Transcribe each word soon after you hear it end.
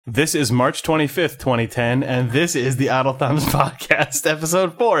This is March 25th, 2010, and this is the Idle Thumbs Podcast,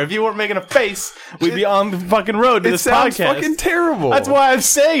 episode 4. If you weren't making a face, we'd be on the fucking road to this podcast. It sounds fucking terrible. That's why I'm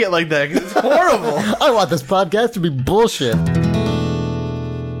saying it like that, 'cause it's horrible. I want this podcast to be bullshit.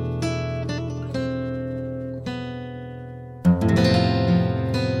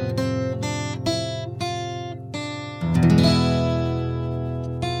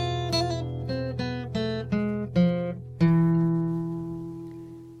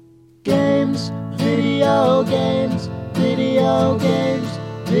 Video games, video games,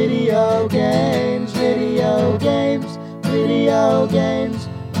 video games, video games, video games,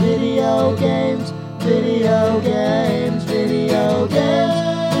 video games, video games, video games, video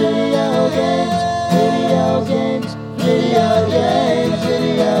games, video games, video games,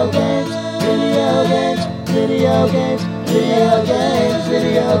 video games, video games, video games, video games,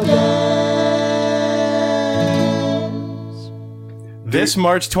 video games. This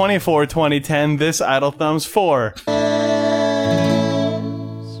March 24, 2010, this Idle Thumbs 4.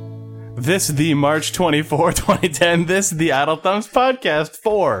 This the March 24, 2010, this the Idle Thumbs Podcast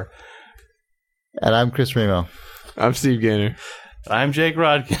 4. And I'm Chris Remo. I'm Steve Gaynor. I'm Jake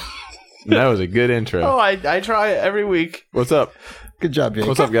Rodkin. That was a good intro. Oh, I try it every week. What's up? Good job, Jake.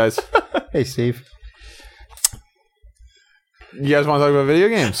 What's up, guys? Hey, Steve. You guys want to talk about video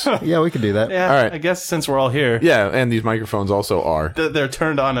games? Yeah, we can do that. Yeah, All right. I guess since we're all here, Yeah, and these microphones also are. they're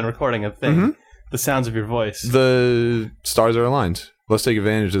turned on and recording a thing. The sounds of your voice. The stars are aligned. Let's take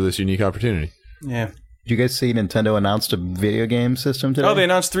advantage of this unique opportunity. Yeah. Did you guys see Nintendo announced a video game system today? Oh, they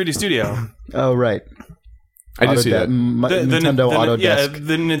announced 3D Studio. Oh, right. I did see that. Nintendo Autodesk. Yeah,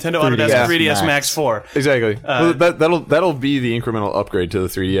 the Nintendo 3DS Autodesk 3DS Max. Max 4. Exactly. Well, that'll be the incremental upgrade to the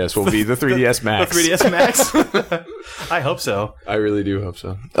 3DS. Will be the 3DS Max. The 3DS Max? I hope so. I really do hope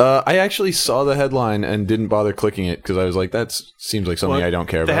so. I actually saw the headline and didn't bother clicking it because I was like, that seems like something I don't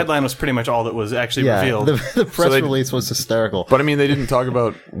care The about. headline was pretty much all that was actually Yeah, revealed. the press release was hysterical. But I mean, they didn't talk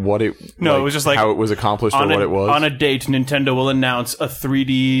about what it. No, it was just like how it was accomplished or what it was. On a date, Nintendo will announce a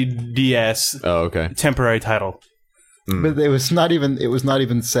 3D DS Oh, okay. temporary title. But it was not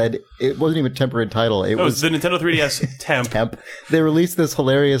even said. It wasn't even a temporary title. It It was was the Nintendo 3DS temp. temp. They released this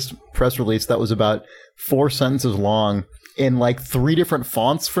hilarious press release that was about 4 sentences long in like 3 different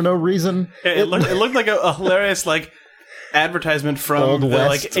fonts for no reason. It looked like a hilarious advertisement from Old the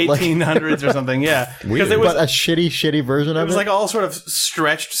West, 1800s or something. Yeah, because it was But a shitty version of It it. was like all sort of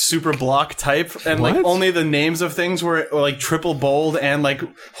stretched super block type, and like What? only the names of things were like triple bold and like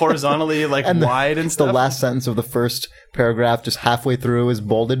horizontally like And wide and stuff. the last sentence of the first paragraph, just halfway through, is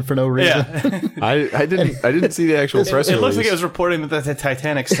bolded for no reason. yeah, I didn't see the actual press it release. looks like it was reporting that the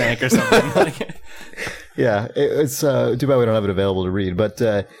Titanic sank or something. Like, Yeah, it's too bad we don't have it available to read. But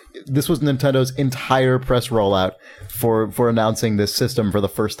this was Nintendo's entire press rollout for announcing this system for the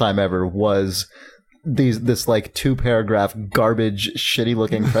first time ever. Was this like 2-paragraph garbage, shitty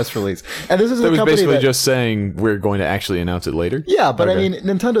looking press release? And this is That a was company basically that, just saying we're going to actually announce it later. yeah, but Okay. I mean,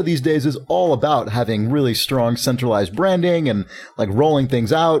 Nintendo these days is all about having really strong centralized branding and like rolling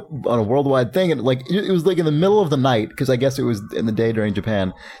things out on a worldwide thing. And like it was like in the middle of the night, because I guess it was in the day during Japan.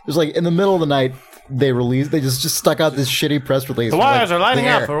 It was like in the middle of the night they just stuck out this shitty press release. the wires are lining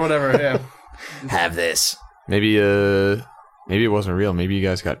up or whatever. Yeah, Have this. Maybe it wasn't real. Maybe you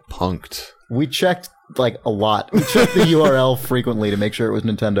guys got punked. We checked like a lot. We checked the URL frequently to make sure it was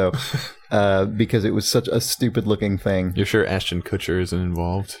Nintendo, because it was such a stupid looking thing. You're sure Ashton Kutcher isn't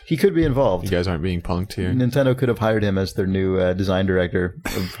involved? He could be You involved. guys aren't being punked here. Nintendo could have hired him as their new design director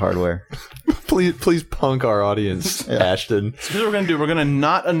of hardware. Please punk our audience, Ashton. here's what we're gonna do. We're gonna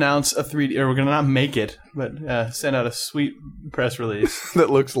not announce a 3D, or we're gonna not make it, but send out a sweet press release. That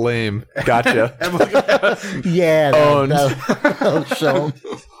looks lame. Gotcha. Yeah, Owned. that'll show him.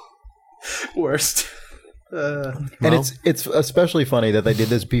 Worst. And it's especially funny that they did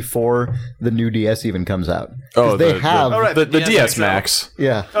this before the new DS even comes out. 'Cause Oh, they the- have, All right. the DS DS XL. Max.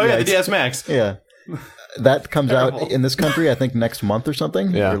 yeah. Oh yeah, the it's- DS Max. Yeah. That comes out Terrible. in this country, I think, next month or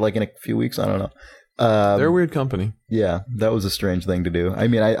something. Yeah. Or like in a few weeks. I don't know. They're a weird company. Yeah, that was a strange thing to do. I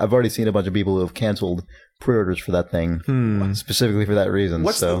mean, I've already seen a bunch of people who have canceled pre-orders for that thing, specifically for that reason.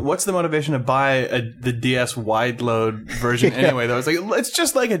 What's the motivation to buy the DS wide load version anyway? Though it's like it's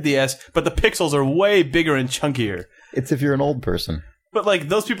just like a DS, but the pixels are way bigger and chunkier. It's if you're an old person. But like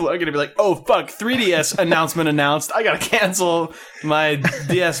those people are gonna be like, oh fuck, 3DS announcement announced. I gotta cancel my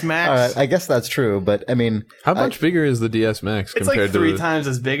DS Max. All right, I guess that's true, but I mean, How much bigger is the DS Max It's compared like 3 to times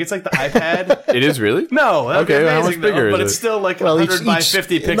as big. It's like the iPad. It is really? No, that'd be Okay, how amazing, much bigger though, but is it's it? still like well, 100 by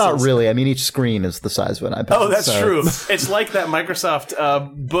 50 pixels. Not really. I mean, each screen is the size of an iPad. Oh, that's so- true. It's like that Microsoft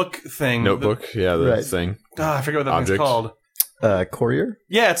book thing. Notebook? Yeah, the Right. thing. I forget what that Object. thing's called. Courier.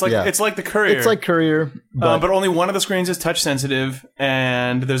 Yeah, it's like the Courier. It's like Courier, but only one of the screens is touch sensitive,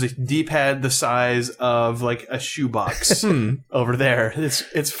 and there's a D-pad the size of like a shoebox over there.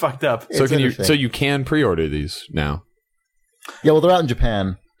 It's fucked up. So It's you can pre-order these now? Yeah, well, they're out in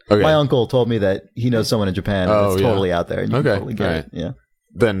Japan. Okay. My uncle told me that he knows someone in Japan that's totally out there. And you can totally get it. Yeah.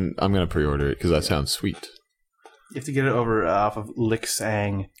 Then I'm gonna pre-order it because that sounds sweet. You have to get it over off of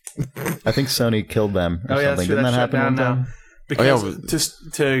Lixang. I think Sony killed them or something. That's true. Didn't that happen one time? Because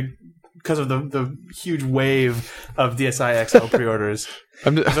of the huge wave of DSi XL pre-orders.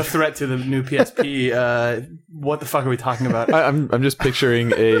 There's a threat to the new PSP. What the fuck are we talking about? I'm just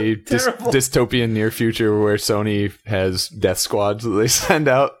picturing a dystopian near future where Sony has death squads that they send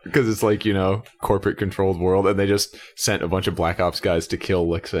out because it's like, corporate controlled world, and they just sent a bunch of Black Ops guys to kill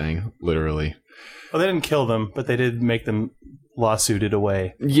Lixang, literally. Well, they didn't kill them, but they did make them lawsuited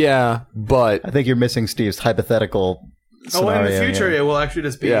away. Yeah, but I think you're missing Steve's hypothetical scenario. In the future, yeah. it will actually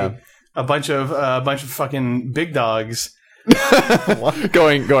just be a bunch of fucking big dogs.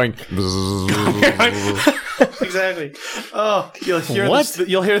 going. Exactly. Oh, you'll hear What?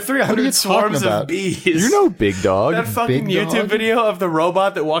 You'll hear 300 swarms of bees. Big Dog. That fucking Big YouTube Dog? video of the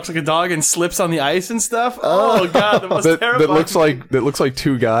robot that walks like a dog and slips on the ice and stuff. Oh god, the most terrifying. that looks like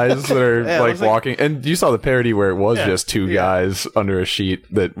two guys that are Yeah, it like looks like- walking. And you saw the parody where it was Yeah, just two guys under a sheet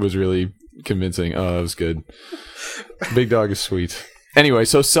that was really convincing. Oh, it was good. Big Dog is sweet. Anyway,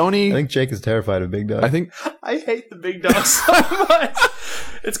 so Sony. I think Jake is terrified of Big Dog. I think I hate the big dog so much.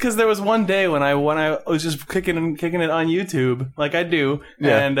 It's because there was one day when I was just kicking it on YouTube, like I do,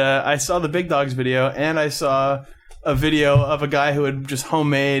 and I saw the Big Dogs video, and I saw a video of a guy who had just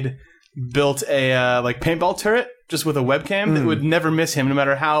homemade built a like paintball turret just with a webcam that would never miss him no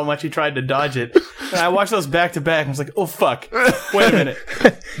matter how much he tried to dodge it. And I watched those back to back and was like, oh fuck, wait a minute.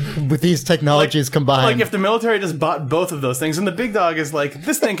 With these technologies combined. Like if the military just bought both of those things, and the Big Dog is like,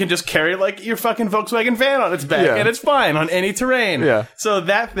 this thing can just carry like your fucking Volkswagen van on its back, and it's fine on any terrain. Yeah. So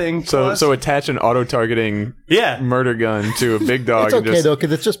that thing. so attach an auto-targeting murder gun to a Big Dog it's okay though,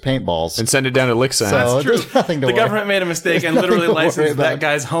 because it's just paintballs. and send it down to Lixang. So true. there's nothing to The worry. government made a mistake and There's literally nothing to worry licensed that about.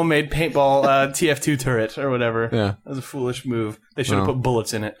 guy's homemade paintball TF2 turret or whatever. Yeah. That was a foolish move. They should have put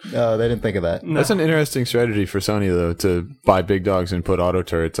bullets in it. Oh, they didn't think of that. That's an interesting strategy for Sony, though, to buy Big Dogs and put auto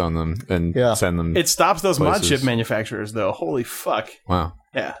turrets on them and send them. It stops those mod Places. chip manufacturers, though. Holy fuck. Wow.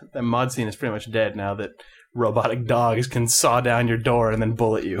 Yeah, that mod scene is pretty much dead now that robotic dogs can saw down your door and then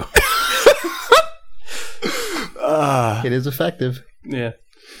bullet you. It is effective. Yeah.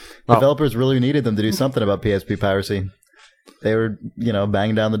 Developers really needed them to do something about PSP piracy. They were,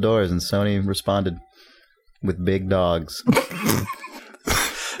 banging down the doors, and Sony responded with Big Dogs.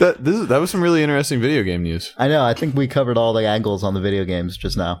 That was some really interesting video game news. I know. I think we covered all the angles on the video games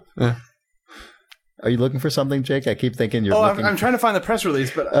just now. Yeah. Are you looking for something, Jake? I keep thinking you're Oh, looking. I'm trying to find the press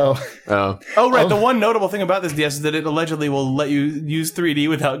release, but Oh, right. The one notable thing about this DS is that it allegedly will let you use 3D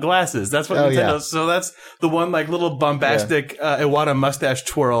without glasses. That's what Nintendo. yeah. So that's the one like little bombastic Iwata mustache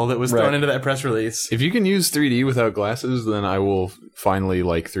twirl that was thrown Right. into that press release. If you can use 3D without glasses, then I will finally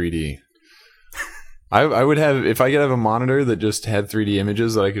like 3D. I would have, if I could have a monitor that just had 3D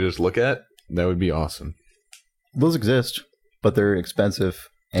images that I could just look at, that would be awesome. those exist, but they're expensive.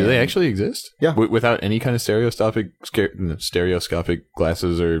 Do they actually exist? Yeah. Without any kind of stereoscopic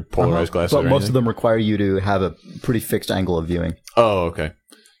glasses or polarized glasses But or most of anything? them require you to have a pretty fixed angle of viewing. Oh, okay.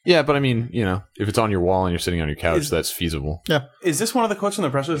 Yeah, but I mean, if it's on your wall and you're sitting on your couch, that's feasible. Yeah. Is this one of the quotes from the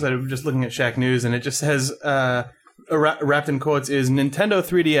press release that I'm just looking at Shack News, and it just says, wrapped in quotes, is Nintendo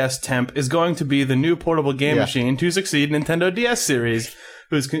 3DS Temp is going to be the new portable game machine to succeed Nintendo DS series,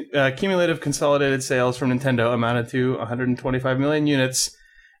 whose cumulative consolidated sales from Nintendo amounted to 125 million units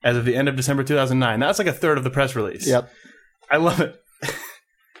as of the end of December 2009. That's like a third of the press release. Yep. I love it.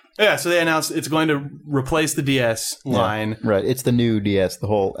 Yeah, so they announced it's going to replace the DS line. Yeah, right. It's the new DS,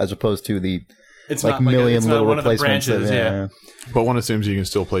 as opposed to the It's like not million it's little not one of the replacements. branches. Yeah. But one assumes you can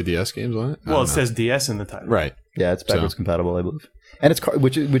still play DS games on it? I Well, don't it know. says DS in the title. Right. Yeah, it's backwards compatible, I believe. And it's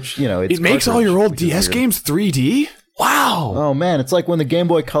which it's It makes all cartridge, your old which is DS weird. games 3D? Wow. Oh man, it's like when the Game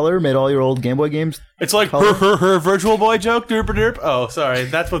Boy Color made all your old Game Boy games. It's like her Virtual Boy joke, derp derp. Oh, sorry,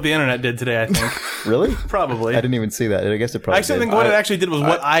 that's what the internet did today. I think Really? probably. I didn't even see that. I guess it probably. I actually did. think what it actually did was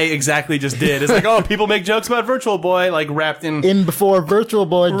what I exactly just did. It's like, oh, people make jokes about Virtual Boy, like wrapped in. in before Virtual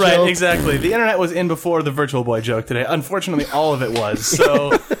Boy. Right, joke. exactly. The internet was in before the Virtual Boy joke today. Unfortunately, all of it was.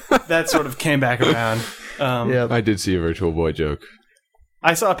 So that sort of came back around. Yeah. I did see a Virtual Boy joke.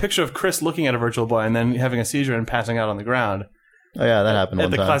 I saw a picture of Chris looking at a Virtual Boy and then having a seizure and passing out on the ground. Oh yeah, that happened at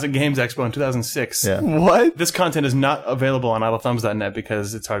one the time. Classic Games Expo in 2006. Yeah. What? This content is not available on idlethumbs.net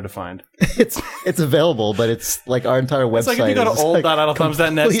because it's hard to find. It's available, but it's like our entire website. It's like if you go to is, like,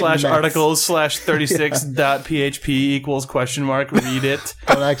 old.idlethumbs.net complete mess. /articles/36.php =, read it.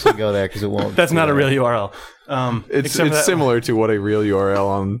 Don't actually go there because it won't. That's not a real URL. It's except for that- similar to what a real URL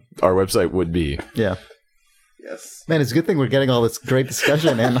on our website would be. Yeah. Yes. Man, it's a good thing we're getting all this great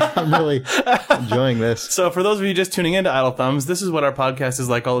discussion, and I'm really enjoying this. So for those of you just tuning into Idle Thumbs, this is what our podcast is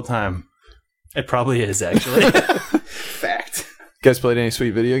like all the time. It probably is, actually. Fact. You guys played any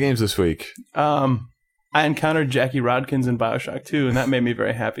sweet video games this week? I encountered Jackie Rodkins in Bioshock 2, and that made me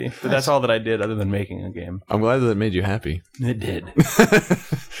very happy. But that's all that I did other than making a game. I'm glad that it made you happy. It did.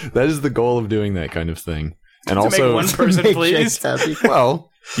 That is the goal of doing that kind of thing. And To also, make one person Make pleased. Jake happy. well,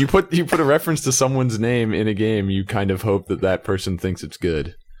 you put a reference to someone's name in a game, you kind of hope that that person thinks it's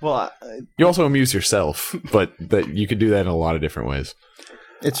good. Well, You also amuse yourself, but that you could do that in a lot of different ways.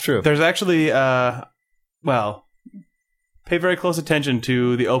 It's true. there's actually, pay very close attention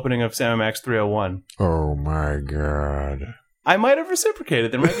to the opening of Sam & Max 301. Oh my god. I might have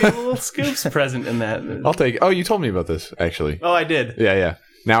reciprocated. There might be a little scoops present in that. I'll take Oh, you told me about this, actually. Oh, I did. Yeah.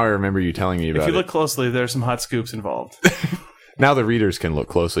 Now I remember you telling me about If you it. look closely, there's some hot scoops involved. Now the readers can look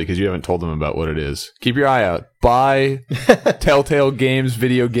closely because you haven't told them about what it is. Keep your eye out. Buy Telltale Games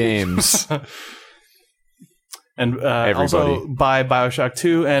video games. And Everybody. also buy Bioshock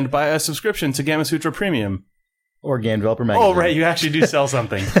 2 and buy a subscription to Gamasutra Premium. Or Game Developer Magazine. Oh, right. You actually do sell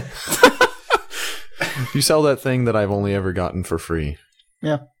something. You sell that thing that I've only ever gotten for free.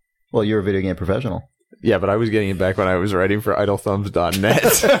 Yeah. Well, you're a video game professional. Yeah, but I was getting it back when I was writing for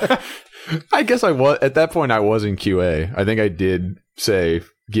idlethumbs.net. I guess I was at that point. I was in QA. I think I did say,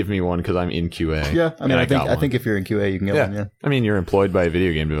 "Give me one" because I'm in QA. Yeah. I mean, And I got think if you're in QA, you can get Yeah. one. Yeah. I mean, you're employed by a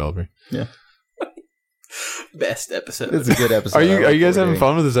video game developer. Yeah. Best episode. It's a good episode. Are I you like guys what we're having doing.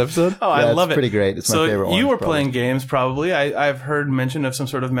 fun with this episode? Oh, Yeah, I it's love it. pretty great. It's my favorite one. You were probably. playing games, probably. I've heard mention of some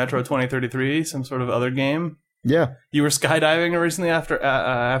sort of Metro 2033, some sort of other game. Yeah. You were skydiving recently after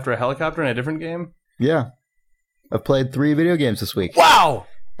a helicopter in a different game. Yeah. I've played 3 video games this week. Wow.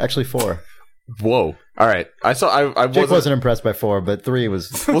 Actually, 4. Whoa! All right, I saw. I Jake wasn't impressed by 4, but 3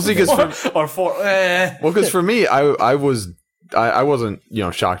 was. We'll see, because Or four. for me, I wasn't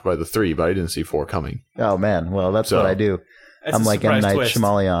shocked by the 3, but I didn't see 4 coming. Oh man! Well, that's So, what I do. That's I'm a like M surprise Night twist.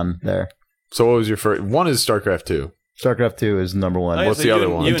 Shyamalan there. So what was your first? One is StarCraft 2. StarCraft 2 is number 1. Oh, yeah, What's so the you other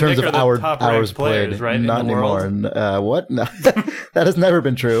and- one? you In and terms Nick of are the top-ranked hours players, played, right? in not the world? anymore. What? No, that has never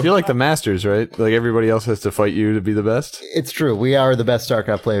been true. You're like the Masters, right? Like everybody else has to fight you to be the best. It's true. We are the best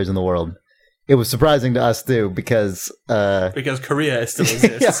StarCraft players in the world. It was surprising to us too because Because Korea still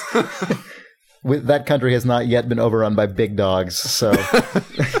exists. that country has not yet been overrun by big dogs. So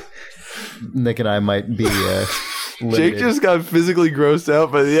Nick and I might be. Jake limited. just got physically grossed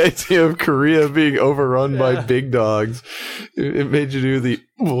out by the idea of Korea being overrun by Yeah. big dogs. It made you do the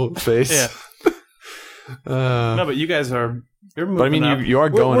face. Yeah. Uh, No, but you guys are. You're moving but I mean, up. you are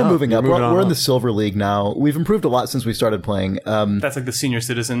going We're up. moving You're up. moving on We're in up. the Silver League now. We've improved a lot since we started playing. That's like the senior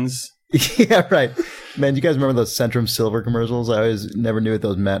citizens. Yeah, right. Man, you guys remember those Centrum Silver commercials? I always never knew what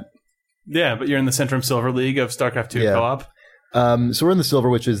those meant. Yeah, but you're in the Centrum Silver League of StarCraft 2 Yeah. co-op. So we're in the silver,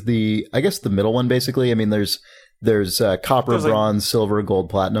 which is the middle one, basically. I mean, there's copper, There's, like- bronze, silver, gold,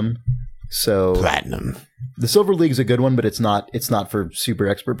 platinum. So Platinum. the Silver League's a good one, but it's not for super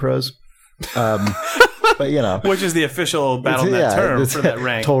expert pros. But you know, Which is the official BattleNet term it's for that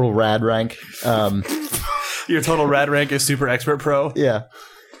rank. Total rad rank. Your total rad rank is Super Expert Pro. Yeah,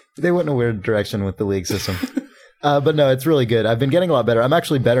 they went in a weird direction with the league system. But no, it's really good. I've been getting a lot better. I'm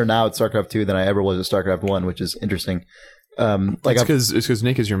actually better now at StarCraft 2 than I ever was at StarCraft 1, which is interesting. It's because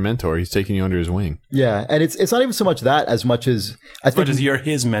Nick is your mentor. He's taking you under his wing. Yeah, and it's not even so much that as much as I As think much as you're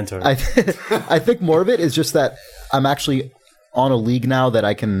his mentor. I think more of it is just that I'm actually on a league now that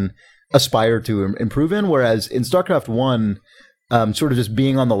I can aspire to improve in, whereas in StarCraft 1, sort of just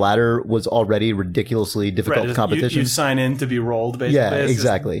being on the ladder was already ridiculously difficult Right, competition. You sign in to be rolled, basically. Yeah, It's just,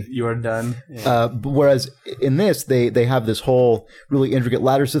 exactly. you are done. Yeah. Whereas in this, they have this whole really intricate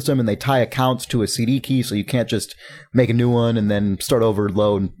ladder system, and they tie accounts to a CD key, so you can't just make a new one and then start over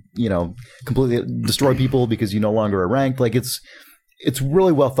low and completely destroy people because you no longer are ranked. Like it's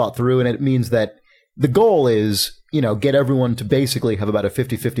really well thought through, and it means that the goal is get everyone to basically have about a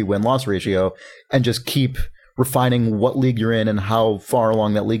 50-50 win-loss ratio, and just keep refining what league you're in and how far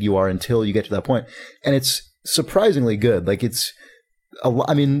along that league you are until you get to that point. And it's surprisingly good. Like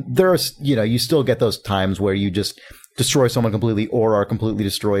I mean, there's, you still get those times where you just destroy someone completely or are completely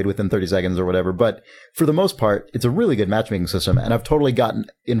destroyed within 30 seconds or whatever. But for the most part, it's a really good matchmaking system. And I've totally gotten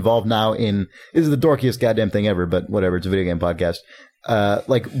involved now in, this is the dorkiest goddamn thing ever, but whatever, it's a video game podcast.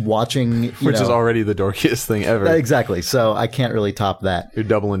 Like watching, which is already the dorkiest thing ever. Exactly. So I can't really top that. You're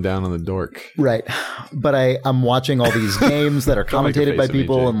doubling down on the dork. Right. But I'm watching all these games that are commentated by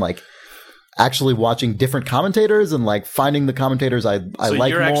people and like actually watching different commentators and like finding the commentators I like more. So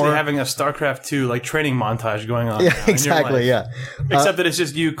you're actually having a StarCraft 2 like training montage going on. Yeah, exactly. Yeah. Except that it's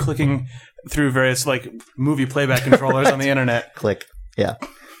just you clicking through various like movie playback controllers on the internet. Click. Yeah.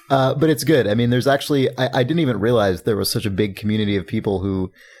 But it's good. I mean, there's actually, I didn't even realize there was such a big community of people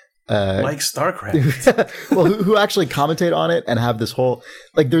who like StarCraft. Well, who actually commentate on it and have this whole,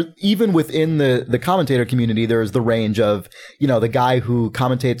 like, there's even within the commentator community, there's the range of, you know, the guy who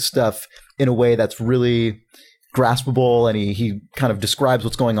commentates stuff in a way that's really graspable and he kind of describes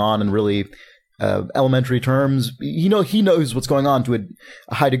what's going on in really elementary terms. He knows what's going on to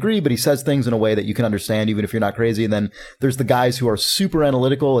a high degree, but he says things in a way that you can understand even if you're not crazy. And then there's the guys who are super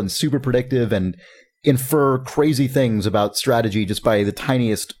analytical and super predictive and infer crazy things about strategy just by the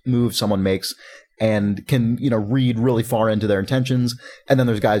tiniest move someone makes and can, you know, read really far into their intentions. And then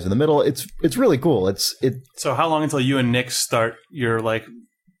there's guys in the middle. It's really cool. So how long until you and Nick start your like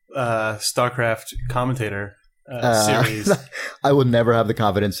StarCraft commentator series? I would never have the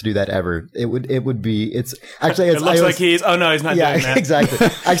confidence to do that ever. It would be. It's actually. It looks like he's. Oh no, he's not doing that. Exactly.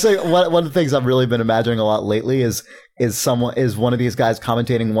 Actually, one of the things I've really been imagining a lot lately is one of these guys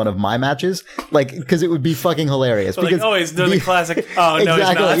commentating one of my matches, like, because it would be fucking hilarious. So because like, he's doing the classic. Oh no,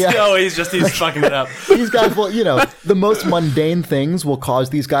 exactly, he's not. Yeah. Oh, he's fucking it up. These guys will, you know, the most mundane things will cause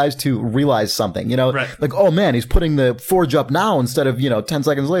these guys to realize something. You know, right. Like, oh man, he's putting the forge up now instead of 10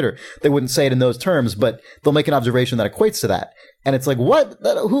 seconds later. They wouldn't say it in those terms, but they'll make an observation that equates to that, and it's like, what?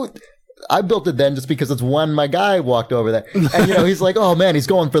 Who? I built it then just because it's when my guy walked over there. And, he's like, oh, man, he's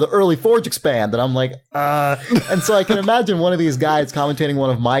going for the early Forge expand. And I'm like, And so I can imagine one of these guys commentating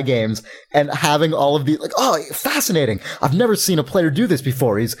one of my games and having all of these, like, oh, fascinating. I've never seen a player do this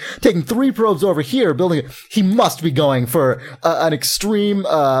before. He's taking 3 probes over here, building it. He must be going for an extreme,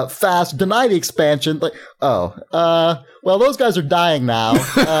 fast, deny the expansion. Like, well, those guys are dying now.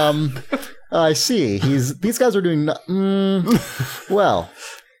 I see. These guys are doing, well...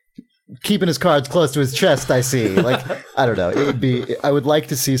 keeping his cards close to his chest, I see. Like, I don't know. I would like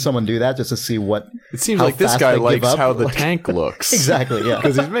to see someone do that just to see what. It seems like this guy likes how the tank looks. Exactly, yeah.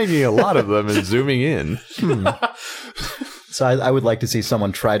 Because he's making a lot of them and zooming in. So I would like to see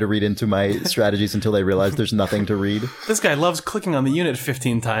someone try to read into my strategies until they realize there's nothing to read. This guy loves clicking on the unit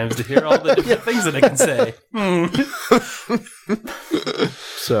 15 times to hear all the different things that it can say.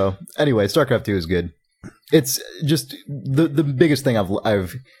 So, anyway, StarCraft 2 is good. It's just the biggest thing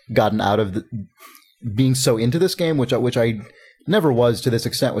I've gotten out of being so into this game, which I never was to this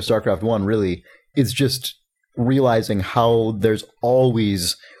extent with StarCraft 1, really, is just realizing how there's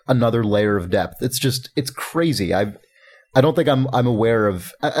always another layer of depth. It's crazy. I don't think I'm aware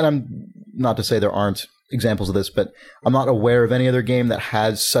of, and I'm not to say there aren't examples of this, but I'm not aware of any other game that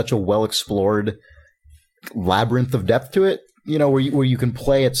has such a well-explored labyrinth of depth to it, where you can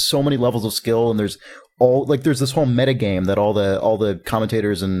play at so many levels of skill, and there's this whole meta game that all the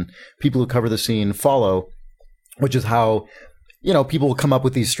commentators and people who cover the scene follow, which is how, people will come up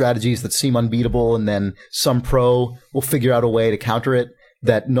with these strategies that seem unbeatable, and then some pro will figure out a way to counter it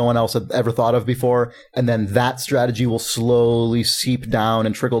that no one else had ever thought of before, and then that strategy will slowly seep down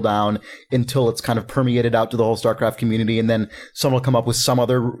and trickle down until it's kind of permeated out to the whole StarCraft community, and then someone will come up with some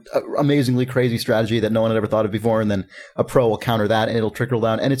other amazingly crazy strategy that no one had ever thought of before, and then a pro will counter that, and it'll trickle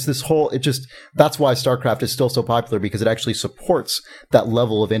down, and it's this whole, that's why StarCraft is still so popular, because it actually supports that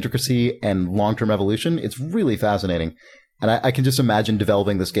level of intricacy and long-term evolution. It's really fascinating, and I can just imagine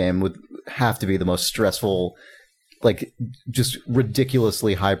developing this game would have to be the most stressful, like, just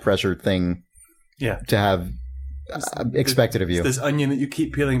ridiculously high pressure thing to have expected of you. This onion that you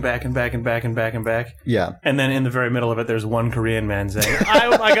keep peeling back and back and back and back and back. Yeah. And then in the very middle of it, there's one Korean man saying,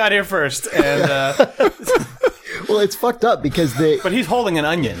 I got here first. And well, it's fucked up because but he's holding an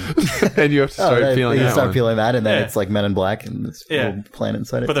onion. And you have to start peeling that. You start peeling that, and then it's like Men in Black and this little plant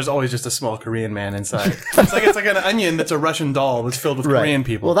inside it. But there's always just a small Korean man inside. It's like an onion that's a Russian doll that's filled with Korean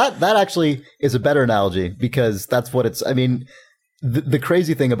people. Well, that actually is a better analogy, because that's what it's. I mean, the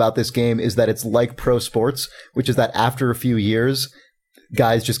crazy thing about this game is that it's like pro sports, which is that after a few years,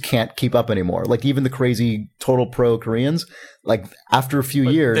 guys just can't keep up anymore. Like, even the crazy total pro Koreans, like, after a few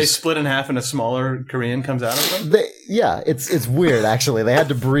years, they split in half and a smaller Korean comes out of them. It's weird, actually. They had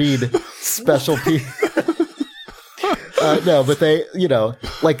to breed special people. No, but they,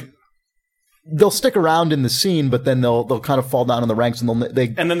 like, they'll stick around in the scene, but then they'll kind of fall down in the ranks, and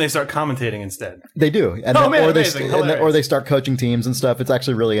then they start commentating instead. They do, and Oh, then, man, or amazing, or they start coaching teams and stuff. It's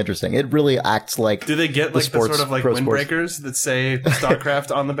actually really interesting. It really acts like. Do they get like the sports- sort of like pro sports. windbreakers that say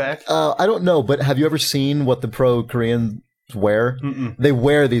StarCraft on the back? I don't know, but have you ever seen what the pro Koreans wear? Mm-mm. They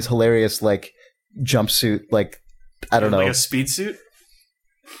wear these hilarious like jumpsuit, like I don't know, Like a speed suit?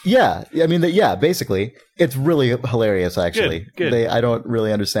 Yeah, I mean, basically, it's really hilarious. Actually, Good. I don't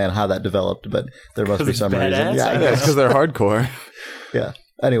really understand how that developed, but there must 'Cause be it's some reason. badass? Yeah, I Yeah, guess. it's because they're hardcore. Yeah.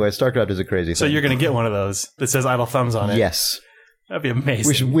 Anyway, StarCraft is a crazy So thing. you're going to get one of those that says idle thumbs on it. Yes, That'd be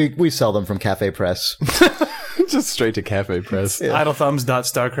amazing. we sell them from Cafe Press. Just straight to Cafe Press. Yeah.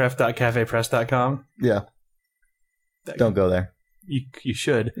 idlethumbs.starcraft.cafepress.com. Yeah, don't go there. You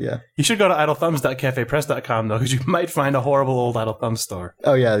should. Yeah. You should go to idlethumbs.cafepress.com though, because you might find a horrible old Idle Thumbs store.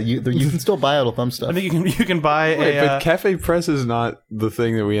 Oh yeah, you can still buy Idle Thumb stuff. I think you can buy Wait, a. but Cafe Press is not the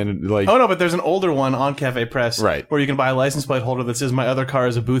thing that we ended like. Oh no, but there's an older one on Cafe Press, Right. where you can buy a license plate holder that says "My other car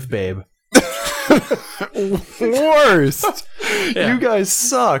is a booth babe." Worst. Yeah. You guys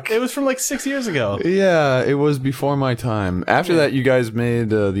suck. It was from like 6 years ago. Yeah, it was before my time. After that, you guys made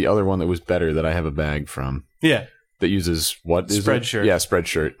the other one that was better that I have a bag from Yeah. that uses what is Spreadshirt. it? Yeah,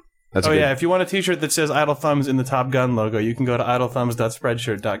 Spreadshirt. That's Oh good. yeah, if you want a T-shirt that says "Idle Thumbs" in the Top Gun logo, you can go to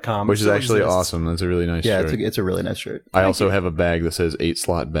idlethumbs.spreadshirt.com, Which is Still actually exists. awesome. That's a really nice yeah, shirt. it's a really nice shirt. I also have a bag that says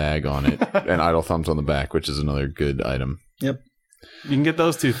 8-slot bag on it and Idle Thumbs on the back, which is another good item. Yep. You can get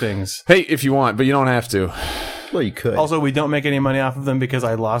those two things. Hey, if you want, but you don't have to. Well, you could. Also, we don't make any money off of them because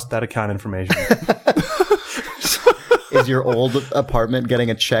I lost that account information. Is your old apartment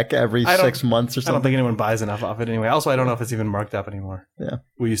getting a check every I don't- 6 months or I don't something? think anyone buys enough off it anyway. Also, I don't know if it's even marked up anymore. Yeah.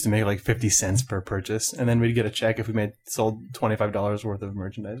 We used to make like 50 cents per purchase, and then we'd get a check if we sold $25 worth of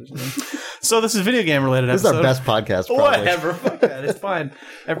merchandise or something. So this is video game related This is episode. our best podcast, probably. Whatever. Fuck that. It's fine.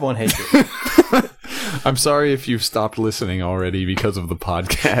 Everyone hates it. I'm sorry if you've stopped listening already because of the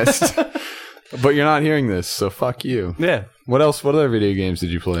podcast. But you're not hearing this, so fuck you. Yeah. What else? What other video games did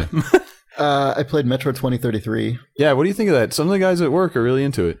you play? I played Metro 2033. Yeah, what do you think of that? Some of the guys at work are really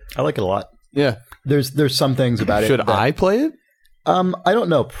into it. I like it a lot. Yeah. There's some things about Should it. that- I play it? I don't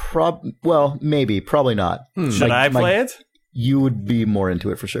know. Well, maybe. Probably not. Should I play it? You would be more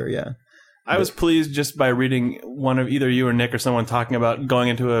into it for sure. Yeah. I was pleased just by reading one of either you or Nick or someone talking about going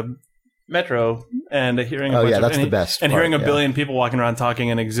into a metro and hearing a Oh, bunch yeah, of, that's and, the best and part, hearing a yeah. billion people walking around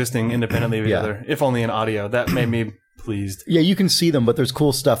talking and existing independently of each Yeah. other, if only in audio. That made me pleased. Yeah, you can see them, but there's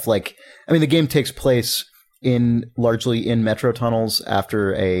cool stuff like, I mean, the game takes place largely in metro tunnels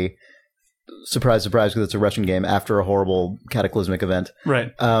after a surprise, because it's a Russian game, after a horrible cataclysmic event.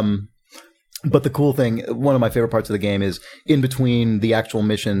 Right. But the cool thing, one of my favorite parts of the game is in between the actual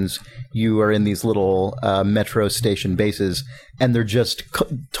missions, you are in these little metro station bases, and they're just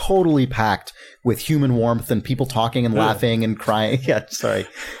totally packed with human warmth and people talking and laughing and crying. Yeah, sorry.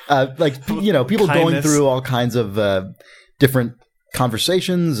 People going Kindness. through all kinds of different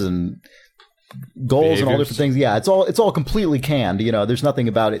conversations and goals and all Behaviors. different things. Yeah, it's all completely canned. There's nothing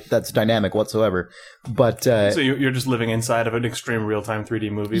about it that's dynamic whatsoever. But So you're just living inside of an extreme real-time 3D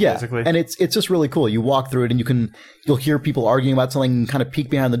movie, yeah, basically. and it's just really cool. You walk through it and you'll hear people arguing about something and kind of peek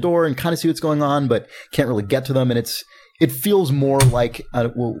behind the door and kind of see what's going on, but can't really get to them. And it feels more like a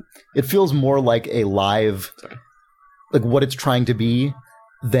live, like what it's trying to be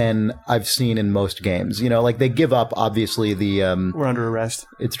than I've seen in most games. Like they give up obviously the We're under arrest.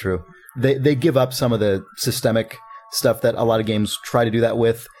 it's true. They give up some of the systemic stuff that a lot of games try to do that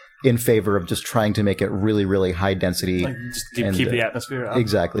with in favor of just trying to make it really, really high density. Like, just And, keep the atmosphere up.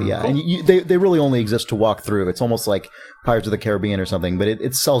 Exactly, yeah. Cool. And they really only exist to walk through. It's almost like Pirates of the Caribbean or something, but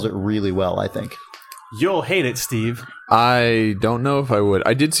it sells it really well, I think. You'll hate it, Steve. I don't know if I would.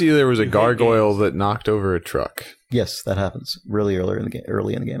 I did see there was a hate gargoyle that knocked over a truck. Yes, that happens really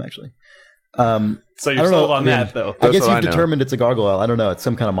early in the game, actually. So I you're don't know, sold on I mean, that, though. I That's guess what you've I know. determined it's a gargoyle. I don't know. It's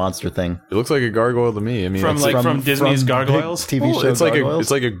some kind of monster thing. It looks like a gargoyle to me. I mean, From it's like from Disney's big Gargoyles. TV show it's like gargoyles.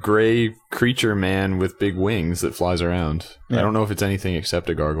 it's like a gray creature man with big wings that flies around. Yeah. I don't know if it's anything except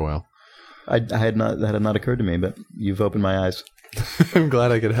a gargoyle. that had not occurred to me, but you've opened my eyes. I'm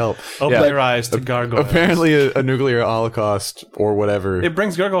glad I could help. Open Yeah. your eyes to gargoyles. Apparently, a nuclear holocaust or whatever It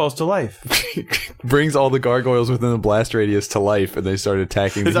brings gargoyles to life. brings all the gargoyles within the blast radius to life, and they start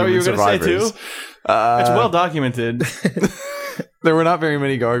attacking Is the that what you human were going to say, survivors. too? It's well documented. There were not very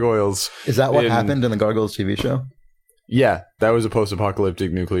many gargoyles. Is that what in- happened in the Gargoyles TV show? Yeah, that was a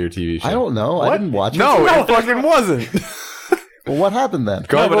post-apocalyptic nuclear TV show. I don't know. I didn't watch it. No, it fucking wasn't. Well, what happened then?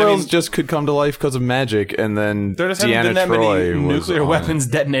 Gargoyles just could come to life because of magic, and then There just haven't Deanna been that Troy many was nuclear on weapons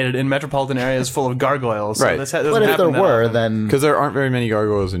detonated in metropolitan areas full of gargoyles. So Right. this doesn't But if there happen that were, often. then because there aren't very many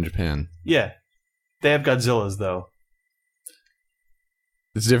gargoyles in Japan. Yeah. They have Godzillas, though.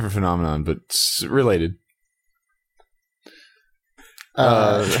 It's a different phenomenon, but it's related.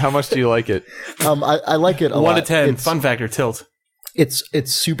 How much do you like it? I like it a 1 lot. to 10. It's, Fun factor, tilt. it's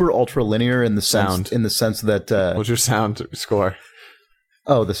super ultra linear in the Sound. sense that What's your sound score?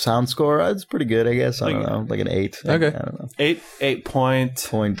 the sound score it's pretty good, I guess. I don't Like- know, like an 8. Okay. I don't know, 8 point.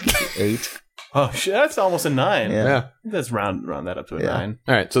 0.8. Oh, shit. That's almost a 9. Yeah. Yeah. Let's round that up to a Yeah. 9.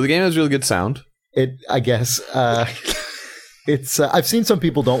 All right. So the game has really good sound. I guess. It's. I've seen some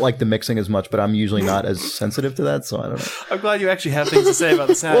people don't like the mixing as much, but I'm usually not as sensitive to that, so I don't know. I'm glad you actually have things to say about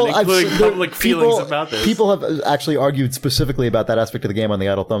the sound, including public feelings about this. People have actually argued specifically about that aspect of the game on the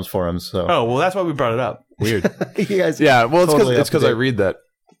Idle Thumbs forums. So Oh, well, that's why we brought it up. Weird. you guys, Yeah. Well, it's Totally because up to I date. read that.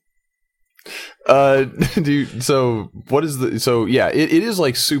 What is the? So yeah, it is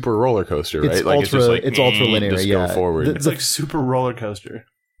like super roller coaster, right? it's Like ultra. it's just like It's ultra linear. just Yeah, go forward. The It's like super roller coaster.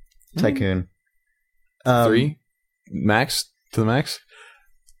 Tycoon. 3 max to the max.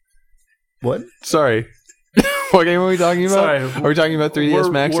 What? Sorry. What game are we talking about? Sorry. Are we talking about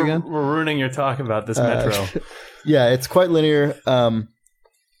 3DS Max again? We're ruining your talk about this Metro. Yeah, it's quite linear.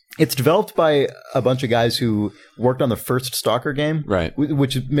 It's developed by a bunch of guys who worked on the first Stalker game, Right.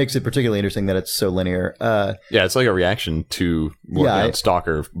 which makes it particularly interesting that it's so linear. Yeah, it's like a reaction to working Yeah, on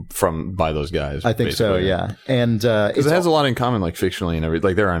Stalker by those guys. I think so. basically. Yeah, and Because it has a lot in common, like fictionally and everything.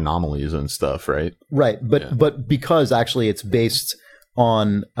 Like there are anomalies and stuff, right? right, but because actually it's based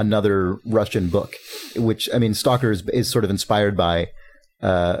on another Russian book, which I mean, Stalker is sort of inspired by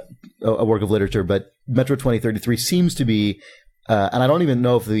a work of literature, but Metro 2033 seems to be, and I don't even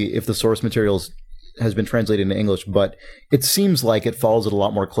know if the source materials has been translated into English, but it seems like it follows it a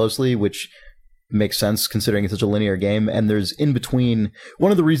lot more closely, which makes sense considering it's such a linear game. And there's in between.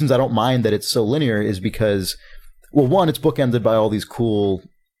 One of the reasons I don't mind that it's so linear is because, well, one, it's bookended by all these cool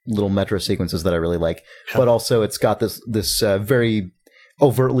little Metro sequences that I really like, but also it's got this very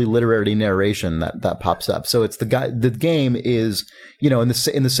overtly literary narration that pops up. So it's the game is, in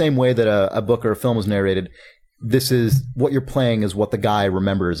the same way that a book or a film is narrated, this is what you're playing is what the guy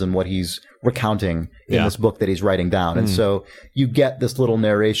remembers and what he's recounting in this book that he's writing down. And so you get this little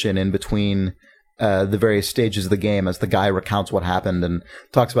narration in between the various stages of the game as the guy recounts what happened and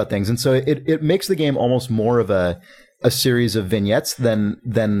talks about things. And so it makes the game almost more of a series of vignettes than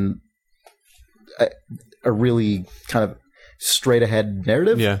a really kind of straight ahead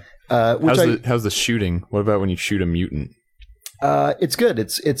narrative. Yeah. How's the shooting? What about when you shoot a mutant? It's good.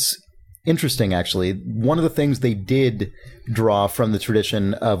 It's interesting, actually. One of the things they did draw from the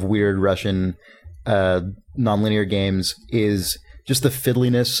tradition of weird Russian nonlinear games is just the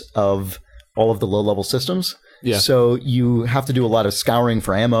fiddliness of all of the low-level systems. Yeah. So you have to do a lot of scouring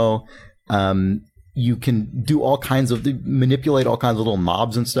for ammo. You can do manipulate all kinds of little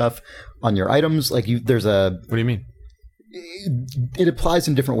knobs and stuff on your items. Like there's a. What do you mean? It applies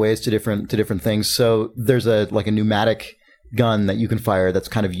in different ways to different things. So there's a pneumatic gun that you can fire that's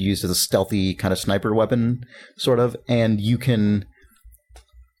kind of used as a stealthy kind of sniper weapon, sort of, and you can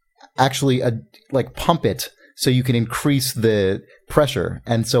actually pump it so you can increase the pressure,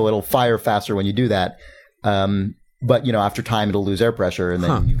 and so it'll fire faster when you do that. But after time it'll lose air pressure, and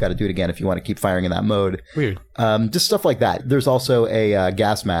then you've got to do it again if you want to keep firing in that mode. Weird. Just stuff like that. There's also a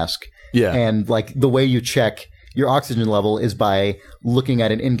gas mask. Yeah. And the way you check your oxygen level is by looking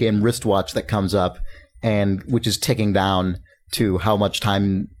at an in-game wristwatch that comes up, and which is ticking down to how much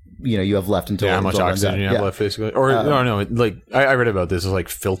time you have left until how much until it runs oxygen out. you have left, basically. Or no. Like I read about this. It's like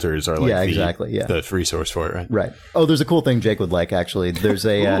filters are like the resource for it, right? Right. Oh, there's a cool thing Jake would like. Actually, there's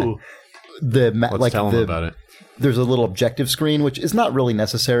a Let's tell him about it. There's a little objective screen, which is not really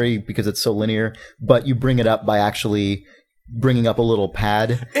necessary because it's so linear, but you bring it up by actually bringing up a little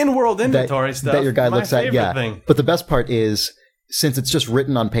pad In-world inventory stuff. that your guy my looks at. favorite Yeah. thing. But the best part is, since it's just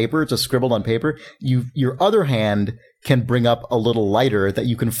written on paper, it's just scribbled on paper, your other hand can bring up a little lighter that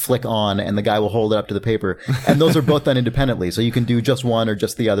you can flick on, and the guy will hold it up to the paper. And those are both done independently. So you can do just one or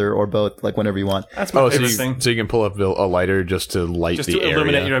just the other or both, whenever you want. That's my favorite thing. So you can pull up a lighter just to light Just the to area.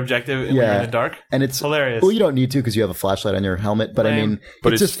 illuminate your objective when you're in the dark. And it's hilarious. Well, you don't need to because you have a flashlight on your helmet, but I mean,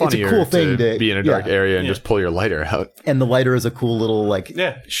 But it's it's just funnier it's a cool thing to be in a dark area and just pull your lighter out. And the lighter is a cool little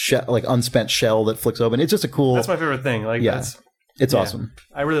Yeah. unspent shell that flicks open. It's just a cool. That's my favorite thing. It's awesome.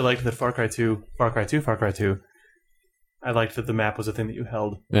 I really liked that Far Cry 2. I liked that the map was a thing that you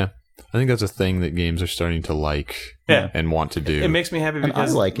held. Yeah. I think that's a thing that games are starting to like Yeah. and want to do. It makes me happy And I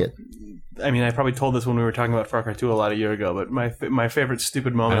because like it. I mean, I probably told this when we were talking about Far Cry 2 a lot a year ago, but my favorite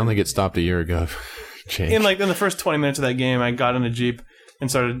stupid I moment don't think it stopped a year ago. Jake. in the first 20 minutes of that game, I got in a Jeep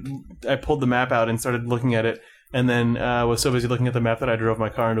and I pulled the map out and started looking at it, and then was so busy looking at the map that I drove my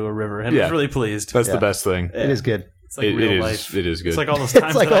car into a river and was really pleased. That's the best thing. It is good. It's like real life. It is good. It's like all those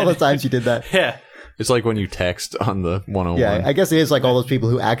times. It's like all the times you did that. Yeah. It's like when you text on the 101. Yeah, I guess it is like all those people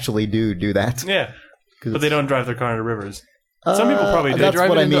who actually do that. Yeah. But they don't drive their car into rivers. Some people probably do. That's drive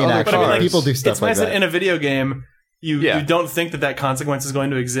what it I into mean, other actually. cars. People do stuff It's like nice that that. in a video game, you don't think that consequence is going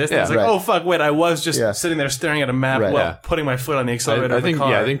to exist. Yeah. It's like, Right. oh, fuck, wait, I was just Yeah. sitting there staring at a map Right. while Yeah. putting my foot on the accelerator I think of the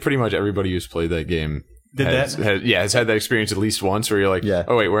car. I think pretty much everybody who's played that game Did has had that experience at least once where you're like, Yeah.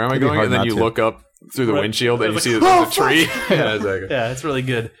 oh wait, where am I It'd be going? hard And then not you to. look up through the Right. windshield and you It's see like, that there's a tree. Yeah, exactly. Yeah, it's really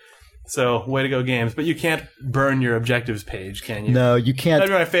good. So, way to go, games. But you can't burn your objectives page, can you? No, you can't.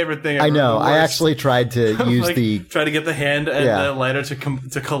 That'd be my favorite thing ever. I know. The I worst. actually tried to use Like, the. try to get the hand and Yeah. the lighter to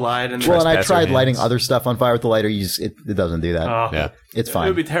collide. And Well, and I Trespasser tried lighting hands. other stuff on fire with the lighter. It doesn't do that. Oh, Yeah. It's fine.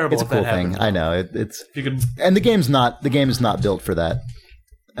 It would be terrible It's a if cool that thing. happened. I know. It's if you could. and the game is not built for that.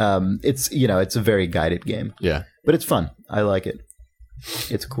 It's it's a very guided game, Yeah. but it's fun. I like it.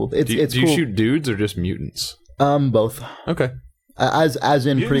 It's cool. It's Do it's you cool. shoot dudes or just mutants? Both. Okay. As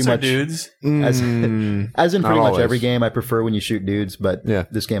in Mutants pretty are much dudes. as in Not pretty much always. every game. I prefer when you shoot dudes, but Yeah.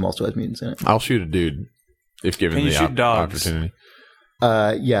 this game also has mutants in it. I'll shoot a dude if given Can you the shoot dogs? opportunity.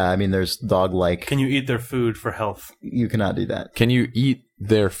 Yeah. I mean, there's dog-like. Can you eat their food for health? You cannot do that. Can you eat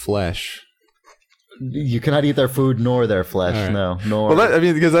their flesh? You cannot eat their food nor their flesh. All right. No, nor. Well,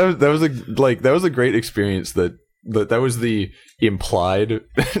 because that was a great experience. That was the implied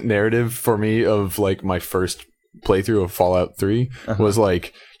narrative for me of like my first playthrough of Fallout 3 was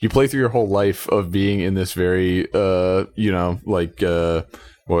like you play through your whole life of being in this very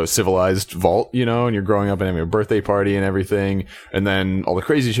civilized vault, and you're growing up and having a birthday party and everything, and then all the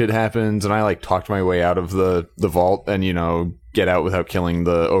crazy shit happens, and I like talked my way out of the vault and get out without killing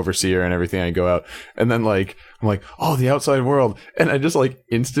the overseer and everything. I go out and then like I'm like, oh, the outside world, and I just like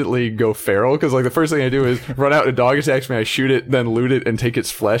instantly go feral because like the first thing I do is run out, a dog attacks me, I shoot it, then loot it and take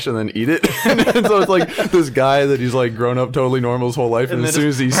its flesh and then eat it. And so it's like this guy that he's like grown up totally normal his whole life, and as soon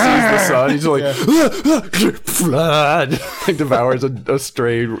as he sees the sun, he's like like devours a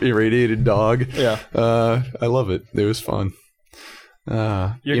stray irradiated dog. Yeah. I love it. It was fun. Your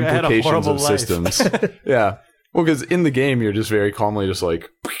guy had a Implications horrible of life. systems. Yeah. Well, because in the game, you're just very calmly just like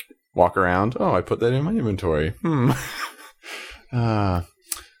walk around. Oh, I put that in my inventory.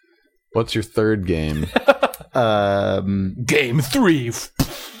 What's your third game? Game 3.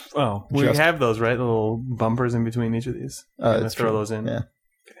 Oh, we Just- have those, right? The little bumpers in between each of these. Let's it's throw true. those in.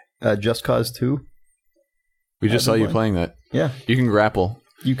 Yeah. Just Cause 2. We just saw you one. playing that. Yeah. You can grapple.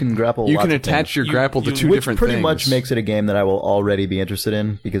 You can grapple. You lots can of attach things. your grapple to two Which different pretty things. much makes it a game that I will already be interested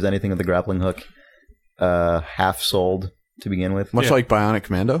in because anything with the grappling hook, half sold to begin with. much like Bionic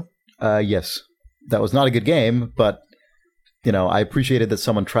Commando. Yes, that was not a good game, but I appreciated that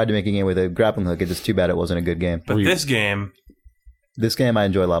someone tried to make a game with a grappling hook. It's just too bad it wasn't a good game. But this game, This game I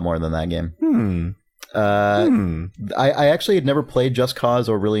enjoy a lot more than that game. Hmm. I actually had never played Just Cause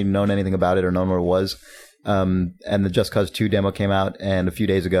or really known anything about it or known what it was. And the Just Cause 2 demo came out, and a few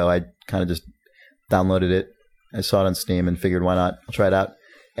days ago I kind of just downloaded it. I saw it on Steam and figured, why not? I'll try it out.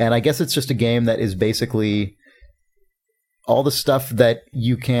 And I guess it's just a game that is basically all the stuff that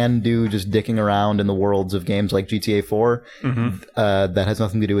you can do just dicking around in the worlds of games like GTA 4 that has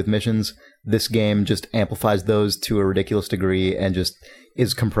nothing to do with missions. This game just amplifies those to a ridiculous degree and just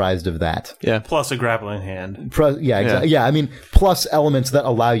is comprised of that. Yeah. plus a grappling hand. Yeah, I mean, plus elements that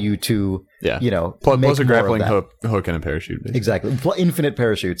allow you to, Yeah. plus Plus a grappling hook and a parachute. basically. Exactly. Infinite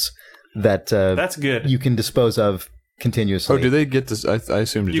parachutes that That's good. you can dispose of continuously. Oh, do they get this? I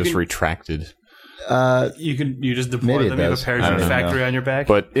assumed it You just can- retracted. You just deploy Maybe it them. You have does. a I parachute don't factory know. on your back.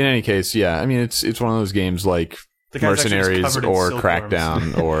 But in any case, yeah. I mean, it's one of those games like The guy's actually just Mercenaries covered in or silkworms.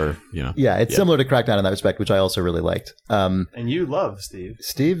 Crackdown or Yeah, it's similar to Crackdown in that respect, which I also really liked. And you love, Steve.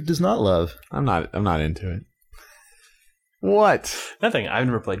 Steve does not love. I'm not into it. What? Nothing. I've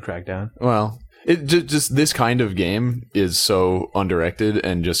never played Crackdown. Well, it just this kind of game is so undirected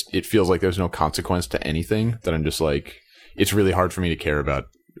and just it feels like there's no consequence to anything that I'm just like it's really hard for me to care about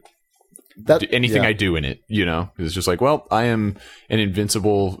anything I do in it, It's just like, well, I am an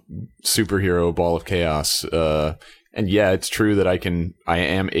invincible superhero ball of chaos. And yeah, it's true that I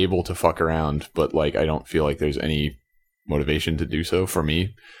am able to fuck around, but like I don't feel like there's any motivation to do so for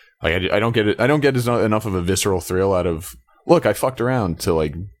me. Like I don't get it. I don't get enough of a visceral thrill out of look, I fucked around to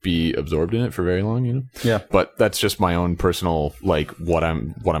like be absorbed in it for very long, you know. Yeah. But that's just my own personal like what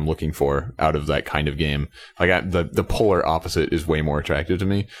I'm looking for out of that kind of game. Like the polar opposite is way more attractive to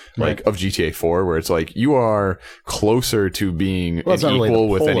me. Like of GTA 4, where it's like you are closer to being an equal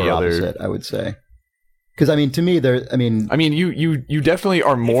with any other. Opposite, I would say. Because I mean, to me, you definitely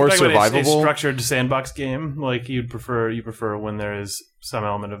are more survivable. A structured sandbox game, like you prefer when there is some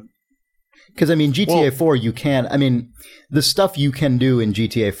element of. Because I mean, GTA 4, you can. I mean, the stuff you can do in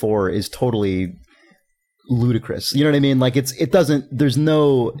GTA 4 is totally ludicrous. You know what I mean? Like it doesn't. There's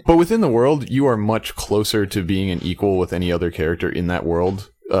no. But within the world, you are much closer to being an equal with any other character in that world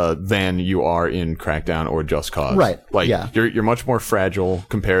than you are in Crackdown or Just Cause. Right. Like yeah. You're much more fragile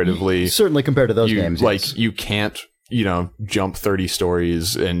comparatively. Certainly compared to those games. Like yes. you can't, jump 30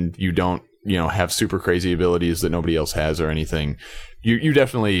 stories, and you don't, have super crazy abilities that nobody else has or anything. You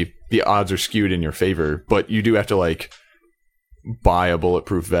definitely, the odds are skewed in your favor, but you do have to like buy a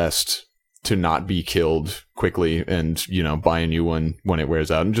bulletproof vest to not be killed quickly, and buy a new one when it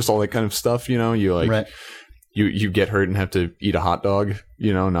wears out, and just all that kind of stuff. You like. Right. You get hurt and have to eat a hot dog,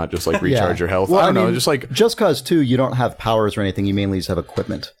 not just like recharge your health. Well, I don't know, just like Just Cause 2, you don't have powers or anything. You mainly just have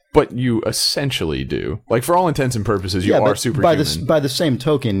equipment. But you essentially do. Like for all intents and purposes, you are superhuman. By the same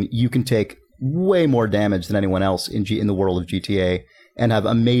token, you can take way more damage than anyone else in the world of GTA and have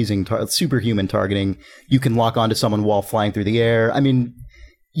amazing superhuman targeting. You can lock onto someone while flying through the air. I mean,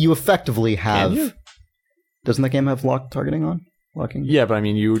 you effectively have. Can you? Doesn't that game have lock targeting on? Locking. Yeah, but I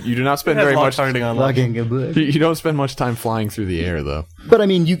mean, you do not spend very much targeting on locking. You don't spend much time flying through the air, though. But I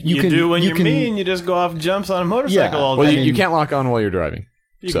mean, you can do when you're mean. You just go off jumps on a motorcycle all day. Well, you can't lock on while you're driving.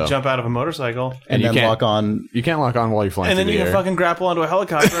 You can jump out of a motorcycle and then lock on. You can't lock on while you're flying. And then you can fucking grapple onto a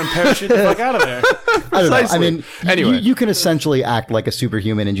helicopter and parachute the fuck out of there. I don't know. I mean, anyway, you can essentially act like a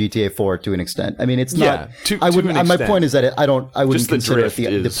superhuman in GTA 4 to an extent. I mean, it's not. My point is that I wouldn't consider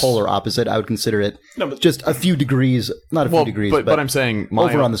it the polar opposite. I would consider it just a few degrees, not a few degrees, but I'm saying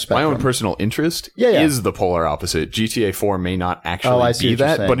over on the spectrum. My own personal interest is the polar opposite. GTA 4 may not actually be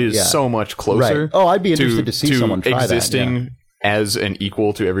that, but it is so much closer. Right. Oh, I'd be interested to see someone try existing as an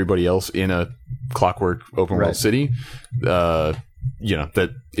equal to everybody else in a clockwork open world city. That's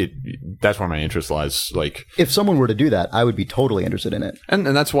where my interest lies. Like, if someone were to do that, I would be totally interested in it. And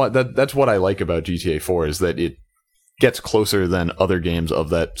that's what I like about GTA 4 is that it gets closer than other games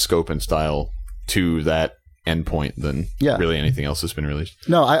of that scope and style to that endpoint than really anything else that's been released.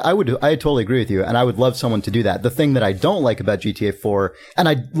 No, I totally agree with you, and I would love someone to do that. The thing that I don't like about GTA 4, and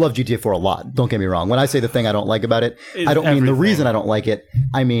I love GTA 4 a lot, don't get me wrong. When I say the thing I don't like about it, I don't mean the reason I don't like it.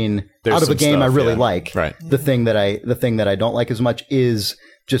 I mean, out of a game I really like. Right. The thing that I don't like as much is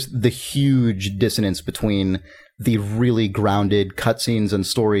just the huge dissonance between the really grounded cutscenes and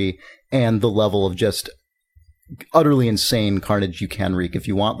story and the level of just utterly insane carnage you can wreak if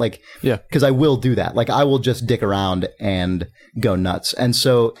you want. Like, because I will do that. Like, I will just dick around and go nuts. And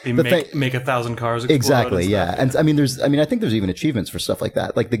so make 1,000 cars explode. Exactly. Yeah. And I think there's even achievements for stuff like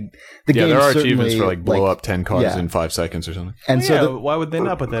that. Like the game. There are achievements for like blow up 10 cars in 5 seconds or something. And why would they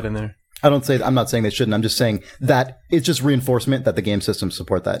not put that in there? I'm not saying they shouldn't. I'm just saying that it's just reinforcement that the game systems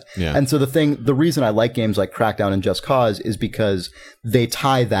support that. Yeah. And so the reason I like games like Crackdown and Just Cause is because they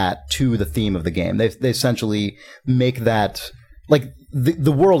tie that to the theme of the game. They essentially make that, like,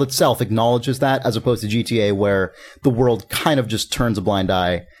 the world itself acknowledges that, as opposed to GTA, where the world kind of just turns a blind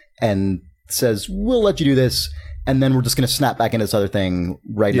eye and says, we'll let you do this, and then we're just going to snap back into this other thing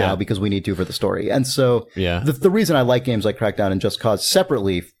now because we need to for the story. And so the reason I like games like Crackdown and Just Cause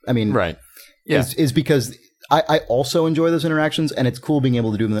separately, I mean, is because I also enjoy those interactions, and it's cool being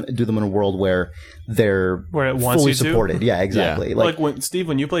able to do them in a world where they're fully supported. Yeah, exactly. Yeah. Like when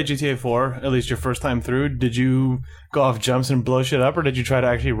you played GTA 4, at least your first time through, did you go off jumps and blow shit up, or did you try to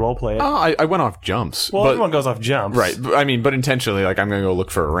actually role play it? I went off jumps. Well, everyone goes off jumps. Right. I mean, but intentionally, like, I'm going to go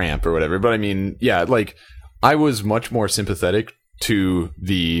look for a ramp or whatever. But I mean, like, I was much more sympathetic to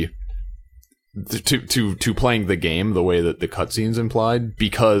to playing the game the way that the cutscenes implied,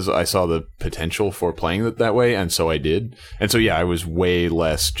 because I saw the potential for playing it that way, and so I did. And so I was way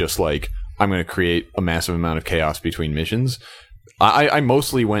less just like, I'm going to create a massive amount of chaos between missions. I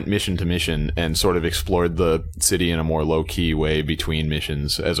mostly went mission to mission and sort of explored the city in a more low-key way between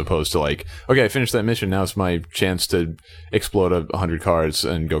missions, as opposed to like, okay, I finished that mission, now it's my chance to explode 100 cars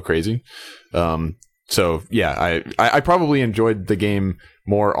and go crazy. So I probably enjoyed the game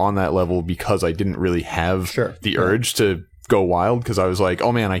more on that level because I didn't really have the urge to go wild, because I was like,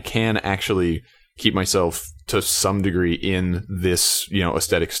 oh man, I can actually keep myself to some degree in this,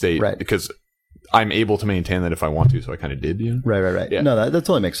 aesthetic state, because I'm able to maintain that if I want to. So I kind of did. Right. Yeah. No, that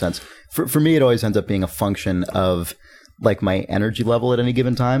totally makes sense. For me, it always ends up being a function of like my energy level at any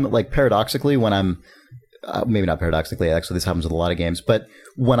given time. Like paradoxically, when I'm maybe not paradoxically, actually this happens with a lot of games, but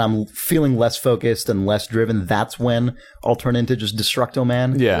when I'm feeling less focused and less driven, that's when I'll turn into just Destructo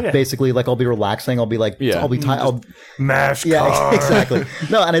Man. Yeah. Basically, like I'll be relaxing. I'll be like, I'll be tired. I'll Mash yeah, exactly.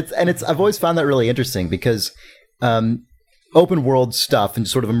 No, and it's I've always found that really interesting because open world stuff and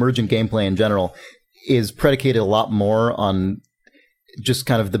sort of emergent gameplay in general is predicated a lot more on just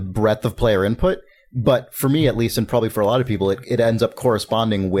kind of the breadth of player input. But for me, at least, and probably for a lot of people, it ends up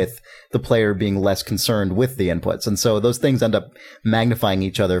corresponding with the player being less concerned with the inputs. And so those things end up magnifying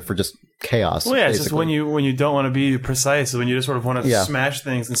each other for just chaos. Well, yeah, it's just basically. when you don't want to be precise, when you just sort of want to smash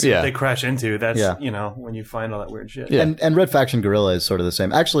things and see what they crash into. That's, when you find all that weird shit. Yeah. And Red Faction Guerrilla is sort of the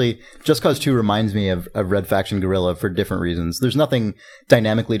same. Actually, Just Cause 2 reminds me of Red Faction Guerrilla for different reasons. There's nothing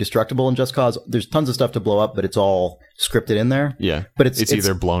dynamically destructible in Just Cause. There's tons of stuff to blow up, but it's all scripted in there. Yeah. But it's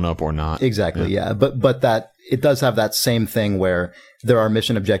either blown up or not. Exactly, yeah. But that it does have that same thing where there are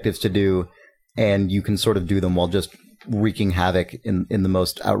mission objectives to do, and you can sort of do them while just wreaking havoc in the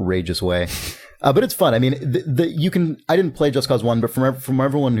most outrageous way. But it's fun. I mean, I didn't play Just Cause 1, but from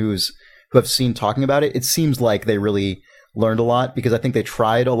everyone who have seen talking about it, it seems like they really learned a lot because I think they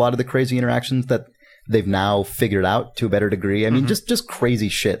tried a lot of the crazy interactions that they've now figured out to a better degree. I mean, just crazy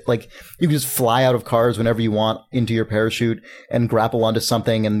shit. Like you can just fly out of cars whenever you want into your parachute and grapple onto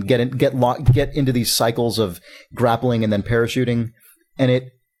something and get into these cycles of grappling and then parachuting.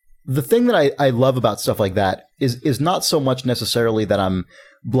 And the thing that I love about stuff like that is not so much necessarily that I'm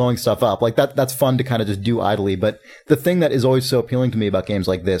blowing stuff up. Like that's fun to kind of just do idly. But the thing that is always so appealing to me about games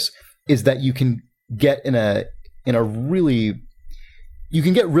like this is that you can get you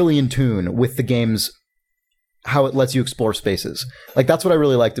can get really in tune with the game's how it lets you explore spaces. Like that's what I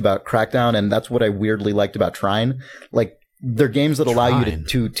really liked about Crackdown, and that's what I weirdly liked about Trine. Like they're games that allow you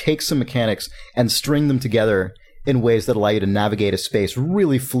to take some mechanics and string them together in ways that allow you to navigate a space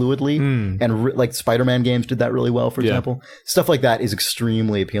really fluidly. And like Spider-Man games did that really well, for example. Stuff like that is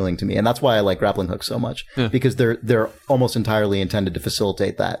extremely appealing to me. And that's why I like grappling hooks so much, because they're almost entirely intended to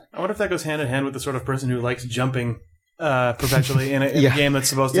facilitate that. I wonder if that goes hand in hand with the sort of person who likes jumping perpetually in a game that's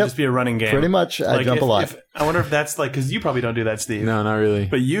supposed to just be a running game. Pretty much. I jump a lot. I wonder if that's like, because you probably don't do that, Steve. No, not really.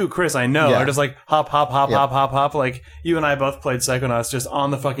 But you, Chris, I know, are just like hop, hop, hop, hop, hop, hop. Like you and I both played Psychonauts just on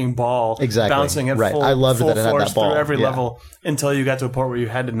the fucking ball. Exactly. Bouncing at full, I loved full that it had force that ball. through every level until you got to a point where you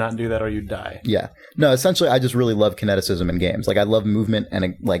had to not do that or you'd die. Yeah. No, essentially, I just really love kineticism in games. Like I love movement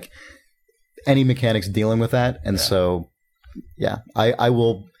and like any mechanics dealing with that. And so, I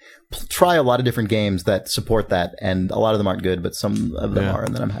will try a lot of different games that support that, and a lot of them aren't good, but some of them are,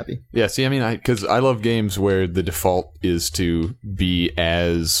 and then I'm happy. Yeah, see, I mean, because I love games where the default is to be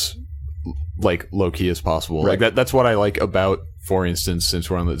as like low key as possible. Right. Like that's what I like about, for instance, since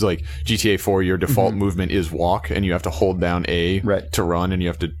we're on the like GTA 4, your default movement is walk, and you have to hold down A to run, and you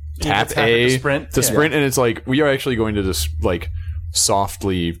have to tap A to sprint, and it's like we are actually going to just like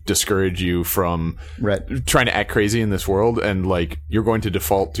softly discourage you from trying to act crazy in this world, and like you're going to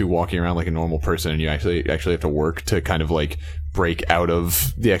default to walking around like a normal person, and you actually have to work to kind of like break out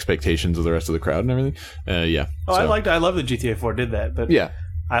of the expectations of the rest of the crowd and everything. I love that GTA 4 did that, but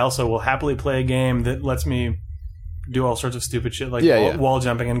I also will happily play a game that lets me do all sorts of stupid shit like wall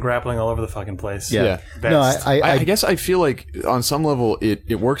jumping and grappling all over the fucking place. No, I guess I feel like on some level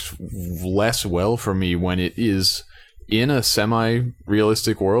it works less well for me when it is in a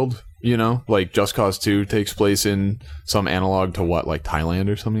semi-realistic world, you know? Like, Just Cause 2 takes place in some analog to what, like Thailand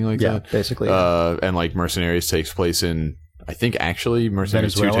or something like that? Yeah, basically. And, like, Mercenaries takes place in, I think, actually,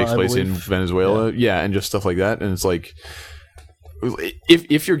 Mercenaries 2 takes place in Venezuela. Yeah, and just stuff like that. And it's like,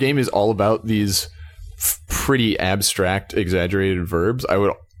 if your game is all about these pretty abstract, exaggerated verbs, I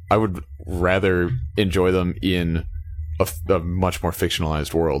would rather enjoy them in a much more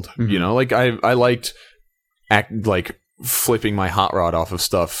fictionalized world. You know? Like, I liked flipping my hot rod off of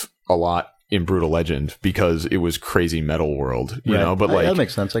stuff a lot in Brutal Legend because it was crazy metal world, you know, but like that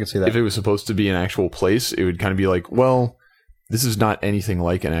makes sense. I can see that. If it was supposed to be an actual place, it would kind of be like, well, this is not anything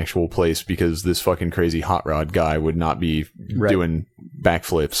like an actual place because this fucking crazy hot rod guy would not be doing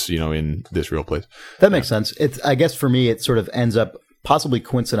backflips, you know, in this real place. That makes sense. I guess for me, it sort of ends up possibly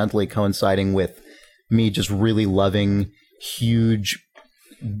coincidentally coinciding with me just really loving huge,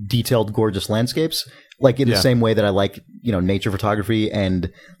 detailed, gorgeous landscapes. Like in the same way that I like, you know, nature photography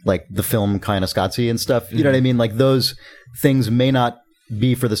and like the film Koyaanisqatsi and stuff. You know what I mean? Like those things may not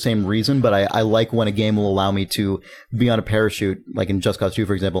be for the same reason, but I like when a game will allow me to be on a parachute, like in Just Cause 2,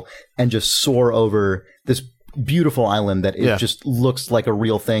 for example, and just soar over this beautiful island that it just looks like a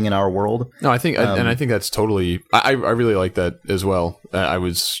real thing in our world. No, I think, and I think that's totally, I really like that as well.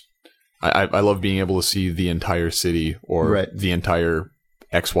 I love being able to see the entire city or Right. the entire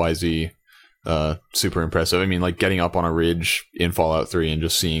XYZ. Super impressive. I mean, like getting up on a ridge in Fallout 3 and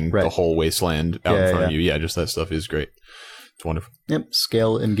just seeing Right. the whole wasteland out Yeah, in front yeah. of you. Yeah, just that stuff is great. It's wonderful. Yep,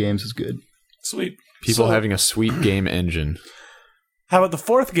 scale in games is good. Sweet. People So, having a sweet game engine. How about the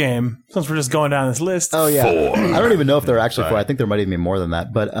fourth game? Since we're just going down this list. Oh yeah, 4. I don't even know if there are actually Sorry. 4. I think there might even be more than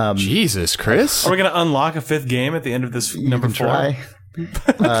that. But Jesus, Chris. Are we going to unlock a fifth game at the end of this you number can 4? try.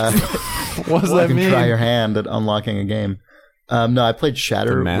 What does You that can mean? try your hand at unlocking a game. No, I played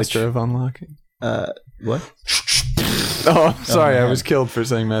Shatter. The master of unlocking. What? Oh, sorry. I man. was killed for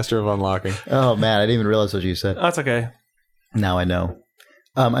saying master of unlocking. Oh man, I didn't even realize what you said. Oh, that's okay. Now I know.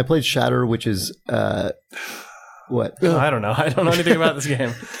 I played Shatter, which is what? I don't know. I don't know anything about this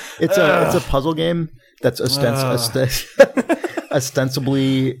game. It's a puzzle game that's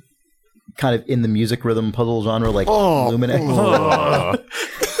ostensibly kind of in the music rhythm puzzle genre, like Lumine.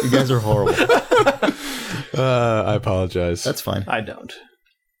 You guys are horrible. I apologize. That's fine. I don't.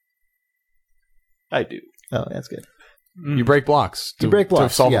 I do. Oh, that's good. You break blocks. You break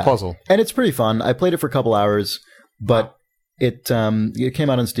blocks to solve yeah. a puzzle. And it's pretty fun. I played it for a couple hours, but it came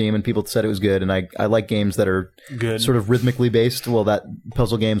out on Steam and people said it was good. And I like games that are Good. sort of rhythmically based. Well, that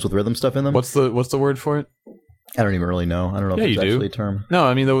puzzle games with rhythm stuff in them. What's the word for it? I don't even really know. I don't know Yeah, if it's you do. actually a term. No,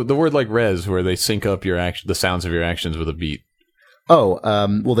 I mean the word like res, where they sync up your the sounds of your actions with a beat. Oh,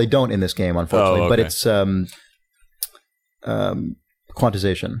 well, they don't in this game, unfortunately. Oh, But okay. it's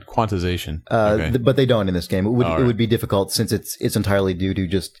quantization. Quantization. But they don't in this game. It would All it right. would be difficult since it's entirely due to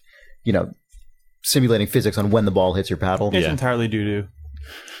just simulating physics on when the ball hits your paddle. It's Yeah. entirely doo-doo.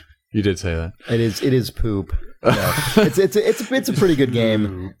 You did say that. It is poop. No. it's a pretty good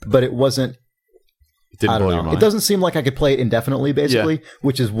game, but it wasn't. It didn't I don't blow your know. mind. It doesn't seem like I could play it indefinitely, basically,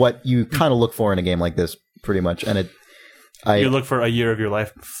 which is what you kind of look for in a game like this, pretty much. And You look for a year of your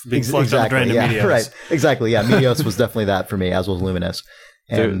life being flushed down the drain to yeah, Meteos. right, exactly, yeah. Meteos was definitely that for me, as was Luminous.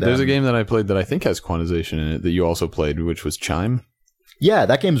 And There's a game that I played that I think has quantization in it that you also played, which was Chime. Yeah,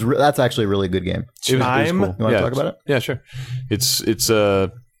 that game's that's actually a really good game. It was Chime? cool. You wanna talk about it? Yeah, sure. It's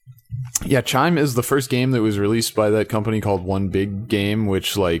Chime is the first game that was released by that company called One Big Game,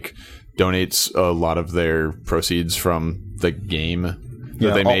 which like donates a lot of their proceeds from the game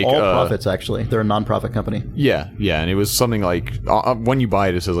that they make. all profits, actually. They're a non-profit company. Yeah, and it was something like when you buy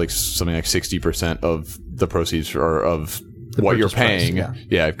it, it says like something like 60% of the proceeds or of The what you're purchase price, paying.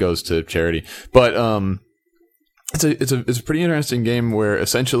 yeah. It goes to charity. But it's a pretty interesting game where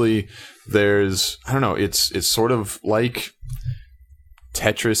essentially there's it's sort of like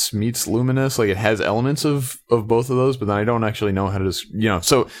Tetris meets Luminous. Like it has elements of both of those, but then I don't actually know how to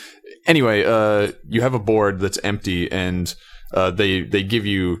so anyway, you have a board that's empty and they give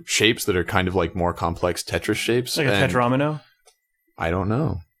you shapes that are kind of like more complex Tetris shapes. Like a and Tetramino? I don't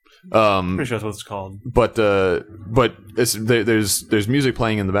know. Pretty sure that's what it's called. But there's music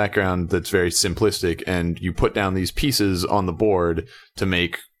playing in the background that's very simplistic, and you put down these pieces on the board to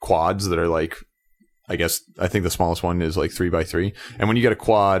make quads that are like, I think the smallest one is like 3x3. And when you get a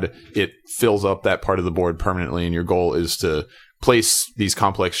quad, it fills up that part of the board permanently, and your goal is to place these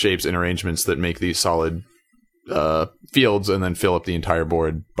complex shapes in arrangements that make these solid fields, and then fill up the entire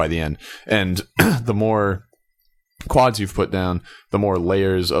board by the end. And the more quads you've put down, the more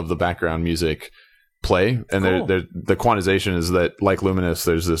layers of the background music play. And Cool. the quantization is that, like Luminous,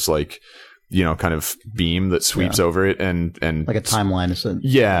 there's this like kind of beam that sweeps over it and Like a timeline.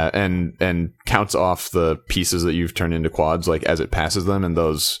 yeah, and counts off the pieces that you've turned into quads like as it passes them, and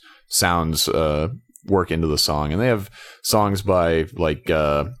those sounds work into the song. And they have songs by like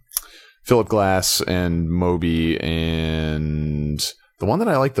Philip Glass and Moby, and the one that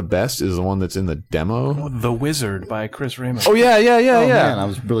I like the best is the one that's in the demo. The Wizard by Chris Raymond. Oh yeah. Man, I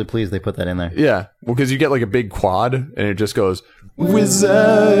was really pleased they put that in there. Yeah, well, because you get like a big quad, and it just goes wizard.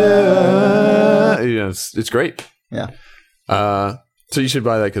 It's great. Yeah. So you should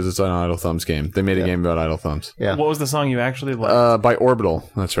buy that because it's an Idle Thumbs game. They made a game about Idle Thumbs. Yeah. What was the song you actually liked? By Orbital.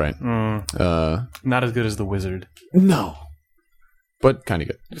 That's right. Not as good as The Wizard. No, but kind of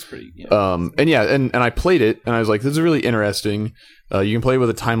good. It's pretty. Yeah. And I played it, and I was like, this is really interesting. You can play with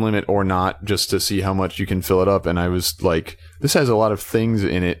a time limit or not, just to see how much you can fill it up. And I was like, this has a lot of things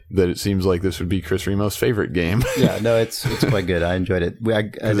in it that it seems like this would be Chris Remo's favorite game. Yeah, no, it's quite good. I enjoyed it.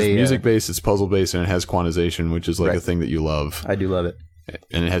 It's music based, it's puzzle based, and it has quantization, which is like Right. a thing that you love. I do love it.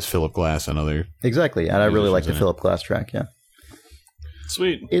 And it has Philip Glass and other. Exactly, and I really like the in it. Philip Glass track. Yeah,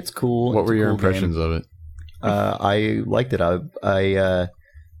 Sweet. it's cool. What It's were a your cool impressions game. of it? I liked it. I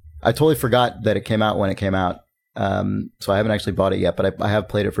totally forgot that it came out when it came out. So I haven't actually bought it yet, but I have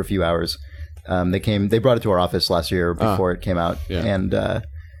played it for a few hours. They brought it to our office last year before it came out, yeah. and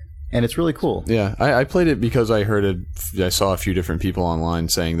and it's really cool. Yeah, I played it because I saw a few different people online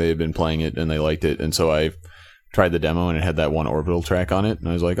saying they had been playing it and they liked it, and so I tried the demo and it had that one orbital track on it, and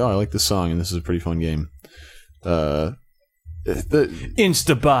I was like, oh, I like this song and this is a pretty fun game.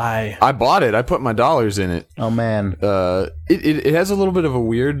 Insta-buy. I bought it. I put my dollars in it. Oh man, it has a little bit of a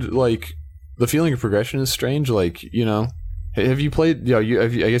weird, like, the feeling of progression is strange. Like, you know, have you played? I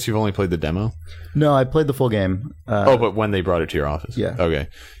guess you've only played the demo. no, I played the full game. But when they brought it to your office, Yeah. okay,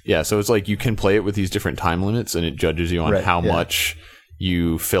 yeah. So it's like you can play it with these different time limits, and it judges you on Right, how yeah. much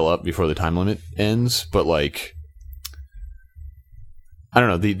you fill up before the time limit ends. But like, I don't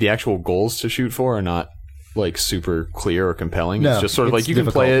know, the actual goals to shoot for are not like super clear or compelling. No, it's just sort of it's like you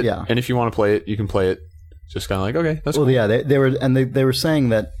can play it, difficult, yeah. and if you want to play it, you can play it. It's just kind of like, okay, that's Well, cool. yeah, they were saying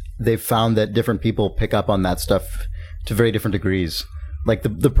that they found that different people pick up on that stuff to very different degrees. Like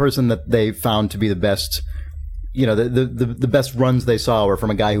the person that they found to be the best, you know, the best runs they saw were from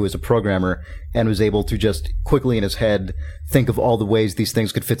a guy who was a programmer and was able to just quickly in his head think of all the ways these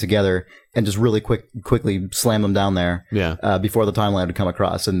things could fit together and just really quickly slam them down there. Yeah. Before the timeline would come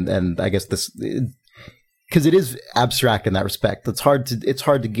across, and I guess this, because it is abstract in that respect. It's hard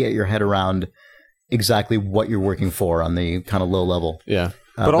to get your head around exactly what you're working for on the kind of low level. Yeah.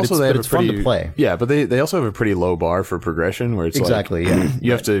 But also they have it's a pretty fun to play. Yeah, but they also have a pretty low bar for progression where it's Exactly, like yeah.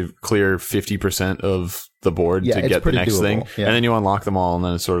 you have to clear 50% of the board Yeah, to it's get the pretty next doable, thing. yeah. And then you unlock them all and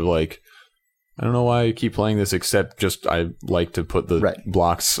then it's sort of like, I don't know why I keep playing this except just I like to put the Right.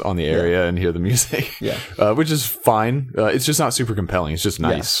 blocks on the area and hear the music. Yeah. Which is fine. It's just not super compelling. It's just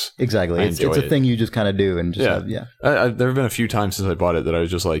nice. Yeah, exactly. I It's enjoy a it. thing you just kind of do and just Yeah. have, There have been a few times since I bought it that I was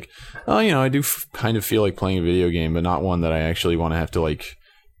just like, oh, you know, I do kind of feel like playing a video game, but not one that I actually want to have to like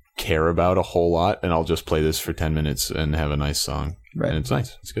care about a whole lot. And I'll just play this for 10 minutes and have a nice song. Right. And it's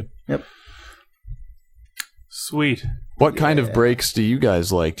nice. It's good. Yep. Sweet. What kind of breaks do you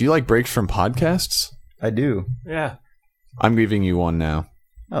guys like? Do you like breaks from podcasts? I do. Yeah. I'm giving you one now.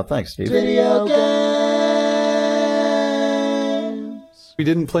 Oh, thanks, Steve. Video games. We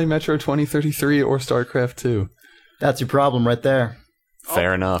didn't play Metro 2033 or StarCraft 2. That's your problem right there.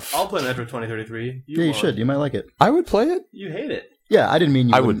 Fair enough. I'll play Metro 2033. Yeah, you should. You might like it. I would play it. You hate it. Yeah, I didn't mean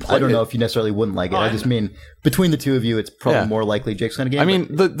you I would wouldn't. play I don't know it. if you necessarily wouldn't like it. Oh, I I just know. mean between the two of you, it's probably Yeah. more likely Jake's kind of game. I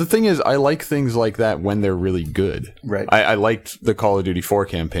mean, the thing is, I like things like that when they're really good. Right. I liked the Call of Duty 4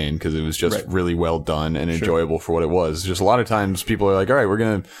 campaign because it was just Right. really well done and enjoyable for what it was. Just a lot of times people are like, all right, we're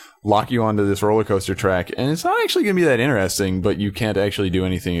going to lock you onto this roller coaster track, and it's not actually going to be that interesting, but you can't actually do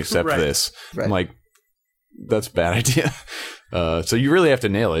anything except Right. this. Right. I'm like, that's a bad idea. So you really have to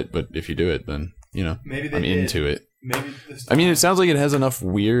nail it, but if you do it, then, you know, Maybe they I'm did. into it. Maybe this I mean, it sounds like it has enough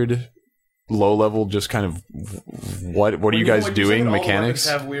weird, low level, just kind of what are you guys doing mechanics?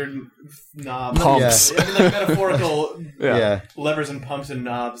 Have weird knobs. Pumps. I mean, like metaphorical yeah. levers and pumps and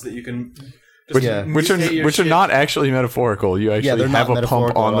knobs that you can. Which, Yeah. which are mutate your which are shit. not actually metaphorical. You actually they're have not a pump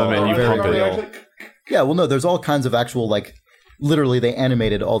metaphorical on at them all. and you They're pump very it. real. Yeah, well, no, there's all kinds of actual, like, literally they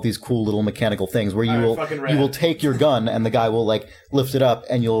animated all these cool little mechanical things where you Alright, will fucking rad. you will take your gun and the guy will, like, lift it up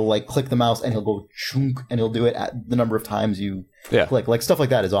and you'll, like, click the mouse and he'll go chunk and he'll do it at the number of times you Yeah. click. Like, stuff like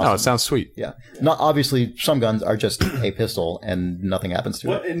that is awesome. Oh, it sounds sweet. Yeah. Not obviously, some guns are just a pistol and nothing happens to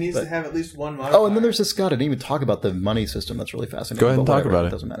What it. it needs But- to have at least one modifier. Oh, and then there's this Scott. I didn't even talk about the money system. That's really fascinating. Go ahead and but talk whatever, about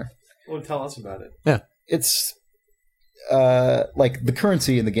it. Doesn't matter. Well, tell us about it. It's like the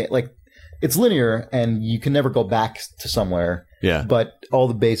currency in the game. Like it's linear, and you can never go back to somewhere. Yeah. But all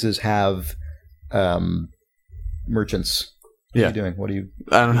the bases have merchants. What Yeah. are you doing? What are you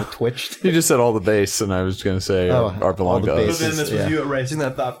I don't know. Twitch? You just said all the base, and I was going to say Oh, our belong all to the us. So bases. then this was yeah. you erasing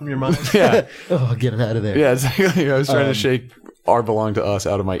that thought from your mind. Yeah. Oh, get it out of there. Yeah, exactly. I was trying to Um, shake our belong to us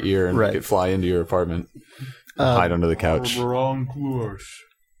out of my ear and Right. make it fly into your apartment. Hide under the couch. Wrong course.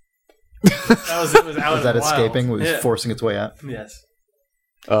 That was it. Was out Was that in the wild. escaping? Was Yeah. forcing its way out? Yes.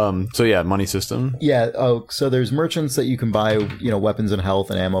 So yeah, money system. Yeah. Oh, so there's merchants that you can buy, weapons and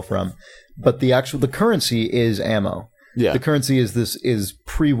health and ammo from, but the currency is ammo. Yeah. The currency is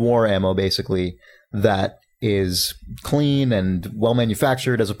pre-war ammo basically that is clean and well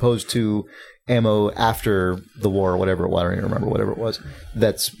manufactured as opposed to ammo after the war or whatever it was. I don't even remember whatever it was.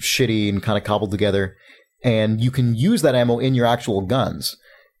 That's shitty and kind of cobbled together, and you can use that ammo in your actual guns,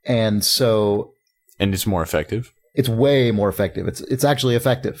 and so And it's more effective. it's way more effective. It's actually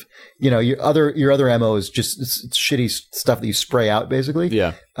effective. Your other ammo is just it's shitty stuff that you spray out basically.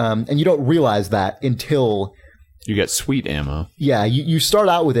 Yeah. And you don't realize that until You get sweet ammo. you start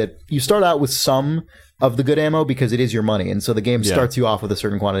out with it. You start out with some of the good ammo because it is your money, and so the game Yeah. starts you off with a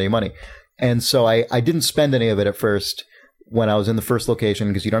certain quantity of money. And so I didn't spend any of it at first when I was in the first location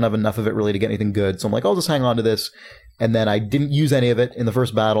because you don't have enough of it really to get anything good. So I'm like, I'll just hang on to this. And then I didn't use any of it in the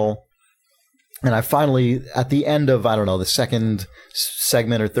first battle. And I finally, at the end of, I don't know, the second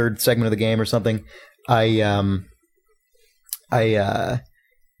segment or third segment of the game or something,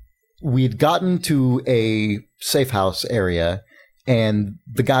 we'd gotten to a safe house area, and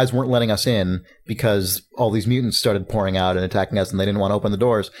the guys weren't letting us in because all these mutants started pouring out and attacking us, and they didn't want to open the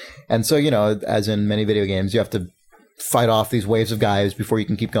doors. And so, as in many video games, you have to fight off these waves of guys before you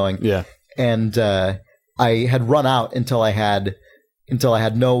can keep going. Yeah. And I had run out until I had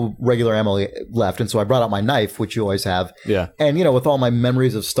no regular ammo left, and so I brought out my knife, which you always have. Yeah. And, with all my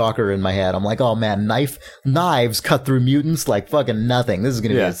memories of Stalker in my head, I'm like, oh, man, knives cut through mutants like fucking nothing. This is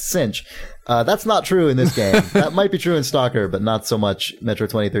going to be a cinch. That's not true in this game. That might be true in Stalker, but not so much Metro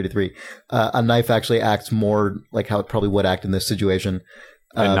 2033. A knife actually acts more like how it probably would act in this situation.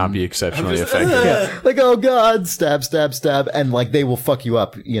 And not be exceptionally effective. Yeah. Like, oh, God, stab, stab, stab. And, they will fuck you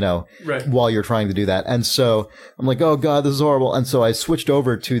up, Right. while you're trying to do that. And so I'm like, oh, God, this is horrible. And so I switched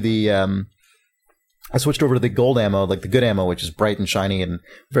over to the gold ammo, like the good ammo, which is bright and shiny and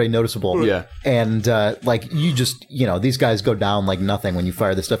very noticeable. Yeah. And, you just, these guys go down like nothing when you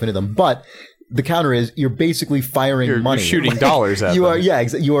fire this stuff into them. But the counter is you're basically firing money. You're shooting dollars at you them. are,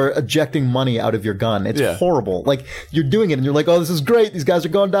 you are ejecting money out of your gun. It's horrible. Like, you're doing it and you're like, oh, this is great. These guys are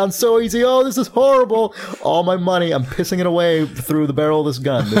going down so easy. Oh, this is horrible. All my money, I'm pissing it away through the barrel of this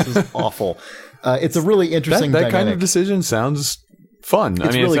gun. This is awful. It's a really interesting that dynamic. kind of decision sounds fun.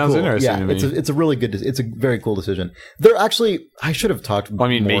 It's really it sounds cool. interesting to me. It's a really good, it's a very cool decision. They're actually, I should have talked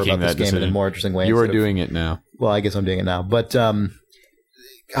more about this game in a more interesting way. You are doing it now. Well, I guess I'm doing it now. But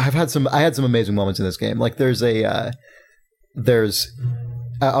I had some amazing moments in this game. Like I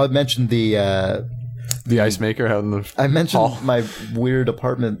mentioned the ice maker out in the I mentioned hall. my weird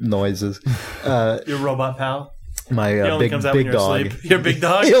apartment noises. Your robot pal. My He only big comes out when you're dog. asleep. Your big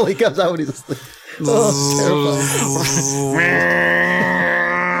dog. He only comes out when he's asleep. Oh,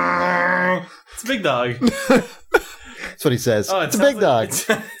 terrifying. It's a big dog. That's what he says. Oh, it's a big dog.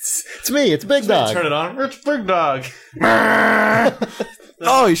 It's me. It's a big dog. Turn it on. It's a big dog.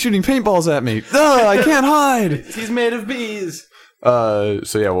 Oh, he's shooting paintballs at me. Oh, I can't hide. He's made of bees. So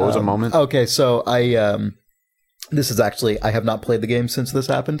yeah, what was a moment? Okay, so this is actually, I have not played the game since this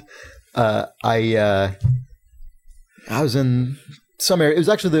happened. I was in some area. It was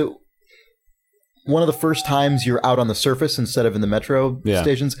actually one of the first times you're out on the surface instead of in the metro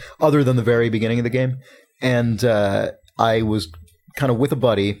stations, other than the very beginning of the game. And I was kind of with a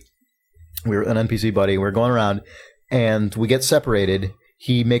buddy. We were an NPC buddy. We were going around, and we get separated.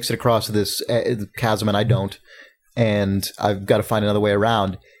 He makes it across this chasm, and I don't. And I've got to find another way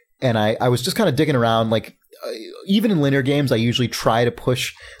around. And I was just kind of digging around. Like, even in linear games, I usually try to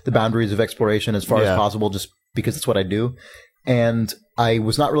push the boundaries of exploration as far as possible, just because it's what I do. And I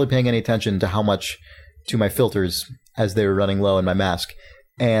was not really paying any attention to how much to my filters as they were running low in my mask.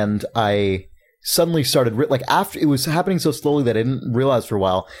 And I suddenly started, after it was happening so slowly that I didn't realize for a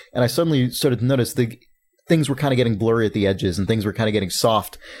while. And I suddenly started to notice things were kind of getting blurry at the edges and things were kind of getting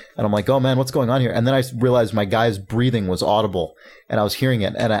soft. And I'm like, oh man, what's going on here? And then I realized my guy's breathing was audible and I was hearing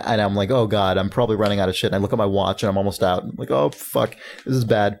it. And I'm like, oh God, I'm probably running out of shit. And I look at my watch and I'm almost out. I'm like, oh fuck, this is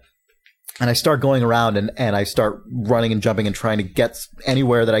bad. And I start going around and I start running and jumping and trying to get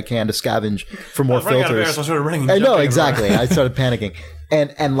anywhere that I can to scavenge for more filters. Out of air, so I started running and I know, jumping exactly. I started panicking.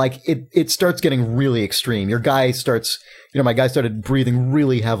 And like it starts getting really extreme. Your guy starts, my guy started breathing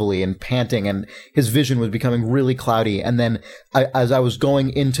really heavily and panting, and his vision was becoming really cloudy. And then as I was going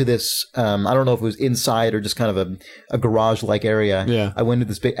into this, I don't know if it was inside or just kind of a garage-like area. Yeah. I went into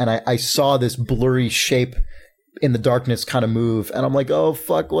this big, and I saw this blurry shape in the darkness kind of move, and I'm like, oh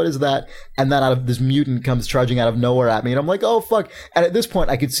fuck, what is that? And then this mutant comes charging out of nowhere at me, and I'm like, oh fuck. And at this point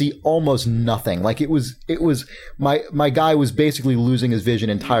I could see almost nothing. Like it was my guy was basically losing his vision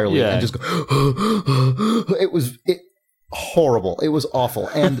entirely and just go it was horrible. It was awful.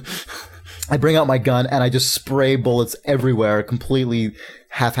 And I bring out my gun and I just spray bullets everywhere completely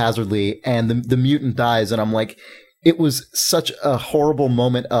haphazardly, and the mutant dies, and I'm like, it was such a horrible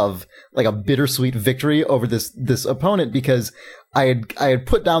moment of like a bittersweet victory over this opponent, because I had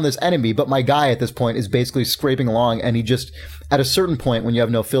put down this enemy, but my guy at this point is basically scraping along, and he just, at a certain point when you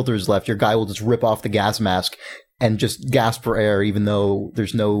have no filters left, your guy will just rip off the gas mask and just gasp for air, even though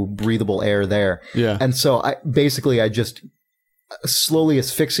there's no breathable air there. Yeah. And so I just slowly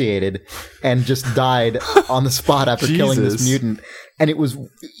asphyxiated and just died on the spot after killing this mutant. And it was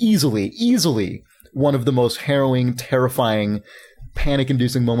easily one of the most harrowing, terrifying,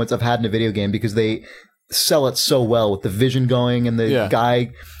 panic-inducing moments I've had in a video game, because sell it so well with the vision going and the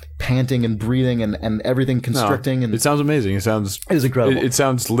guy panting and breathing and everything constricting. And it sounds amazing. It is incredible. It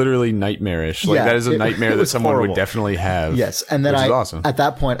sounds literally nightmarish. Like that is a nightmare that someone would definitely have. Yes, and then awesome. At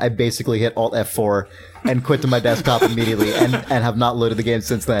that point, I basically hit Alt F4 and quit to my desktop immediately, and have not loaded the game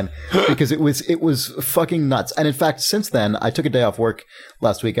since then because it was fucking nuts. And in fact, since then, I took a day off work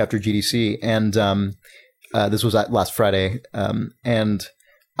last week after GDC, and this was last Friday, and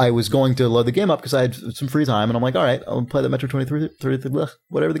I was going to load the game up because I had some free time, and I'm like, all right, I'll play the Metro 2033,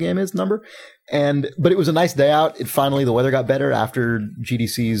 whatever the game is, number. But it was a nice day out. The weather got better after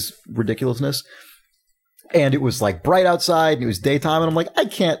GDC's ridiculousness. And it was like bright outside, and it was daytime, and I'm like, I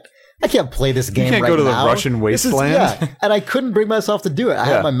can't play this game right now. You can't go to the Russian wasteland. And I couldn't bring myself to do it. I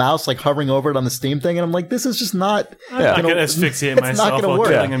had my mouse like hovering over it on the Steam thing, and I'm like, this is just not. I'm not going to asphyxiate myself while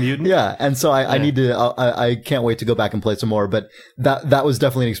killing a mutant. Yeah, and so I need to. I can't wait to go back and play some more. But that was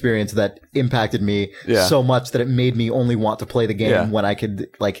definitely an experience that impacted me so much that it made me only want to play the game when I could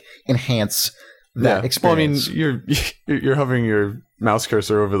like enhance that experience. Well, I mean, you're hovering your mouse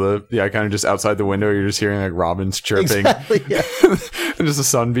cursor over the kind of just outside the window. You're just hearing like robins chirping, exactly, yeah. and just a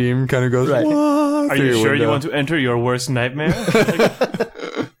sunbeam kind of goes. Right. Are you sure you want to enter your worst nightmare?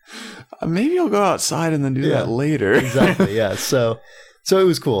 Maybe I'll go outside and then do that later. Exactly. Yeah. So it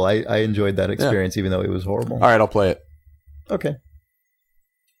was cool. I enjoyed that experience, even though it was horrible. All right, I'll play it. Okay.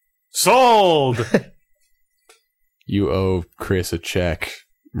 Sold. You owe Chris a check,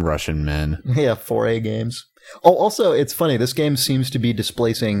 Russian men. Yeah, 4A games. Oh, also, it's funny. This game seems to be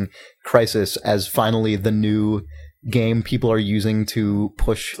displacing Crysis as finally the new game people are using to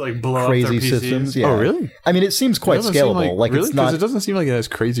push like blow crazy up their systems. PCs. Yeah. Oh, really? I mean, it seems quite scalable. Like really? It's not. Because it doesn't seem like it has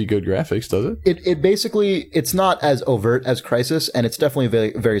crazy good graphics, does it? It basically, it's not as overt as Crysis, and it's definitely a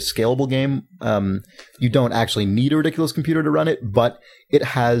very, very scalable game. You don't actually need a ridiculous computer to run it, but it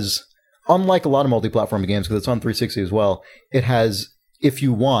has, unlike a lot of multi-platform games, because it's on 360 as well, it has, if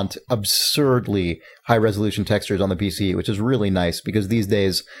you want, absurdly high-resolution textures on the PC, which is really nice, because these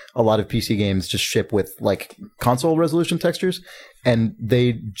days, a lot of PC games just ship with, like, console-resolution textures, and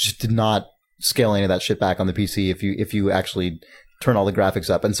they just did not scale any of that shit back on the PC if you actually turn all the graphics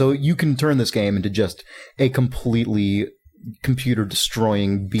up. And so you can turn this game into just a completely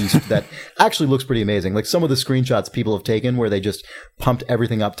computer-destroying beast that actually looks pretty amazing. Like, some of the screenshots people have taken where they just pumped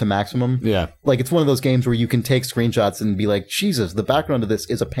everything up to maximum. Yeah. Like, it's one of those games where you can take screenshots and be like, Jesus, the background of this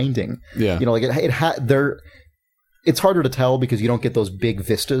is a painting. Yeah. You know, like, it's harder to tell because you don't get those big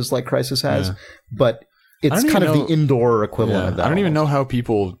vistas like Crysis has, but it's kind of the indoor equivalent of that. I don't even know how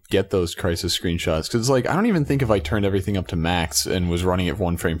people get those Crysis screenshots, because it's like, I don't even think if I turned everything up to max and was running at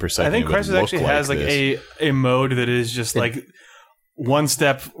 1 frame per second, I think Crysis actually has like a mode that is just like one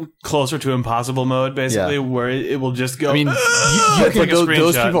step closer to impossible mode, basically, where it will just go. I mean,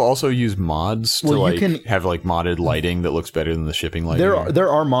 those people also use mods to have like modded lighting that looks better than the shipping lighting. There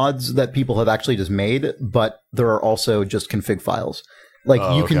are mods that people have actually just made, but there are also just config files.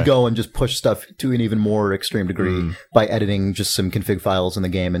 Like, you can go and just push stuff to an even more extreme degree by editing just some config files in the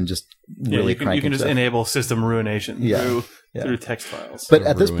game and just really cranking you can just stuff. enable system ruination through text files. But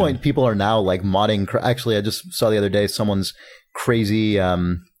at this point, people are now like modding. Actually, I just saw the other day someone's crazy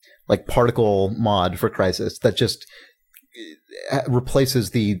like particle mod for Crysis that just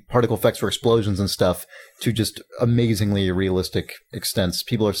replaces the particle effects for explosions and stuff to just amazingly realistic extents.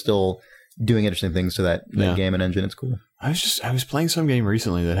 People are still doing interesting things to that game and engine. It's cool. I was playing some game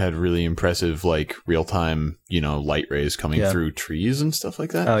recently that had really impressive like real time, light rays coming through trees and stuff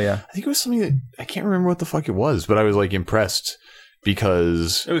like that. Oh yeah. I think it was something that I can't remember what the fuck it was, but I was like impressed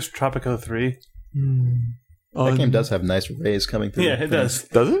because it was Tropico 3. That game does have nice rays coming through. Yeah, it does.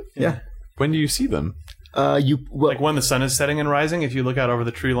 Does it? Yeah. When do you see them? Like when the sun is setting and rising, if you look out over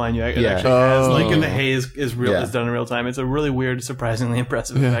the tree line, it actually has like and the haze is done in real time. It's a really weird, surprisingly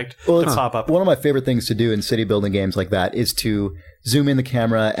impressive effect to pop up. One of my favorite things to do in city building games like that is to zoom in the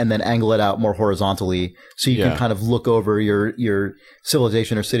camera and then angle it out more horizontally, so you can kind of look over your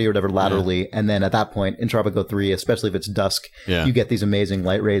civilization or city or whatever laterally, and then at that point in Tropico 3, especially if it's dusk, you get these amazing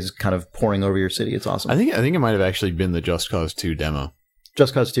light rays kind of pouring over your city. It's awesome. I think it might have actually been the Just Cause 2 demo.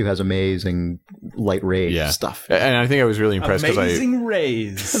 Just Cause 2 has amazing light ray stuff. And I think I was really impressed because Amazing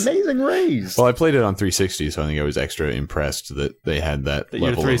rays. Amazing rays. Well, I played it on 360, so I think I was extra impressed that they had that level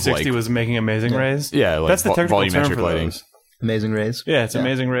your 360 of was making amazing rays? Yeah, like that's the technical term volumetric for lighting. those. Amazing rays? Yeah, it's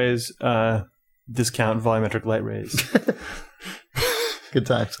amazing rays, discount volumetric light rays. Good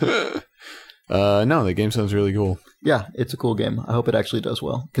times. No, the game sounds really cool. Yeah, it's a cool game. I hope it actually does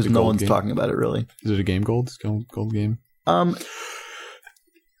well, because no one's talking about it, really. Is it a Game Gold? Gold game?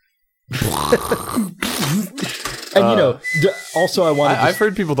 And also I wanted. I've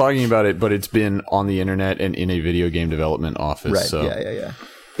heard people talking about it, but it's been on the internet and in a video game development office. Right. So. Yeah.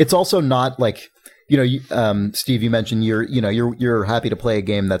 It's also not like Steve. You mentioned you're happy to play a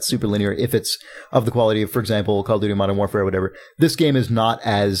game that's super linear if it's of the quality of, for example, Call of Duty Modern Warfare or whatever. This game is not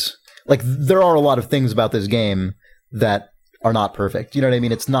as like there are a lot of things about this game that are not perfect. You know what I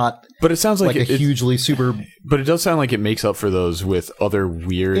mean? It's not. But it sounds like a hugely super. But it does sound like it makes up for those with other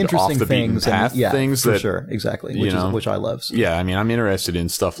weird, interesting off the beaten things path things. For that, sure, exactly. Which I love. So. Yeah, I mean, I'm interested in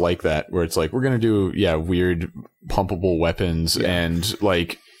stuff like that where it's like we're gonna do weird pumpable weapons and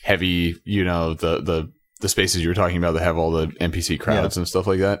like heavy, the spaces you were talking about that have all the NPC crowds and stuff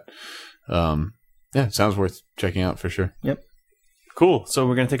like that. It sounds worth checking out for sure. Yep. Cool. So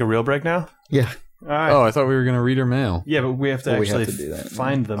we're gonna take a real break now. Yeah. All right. Oh, I thought we were gonna read our mail. Yeah, but we have to actually do that.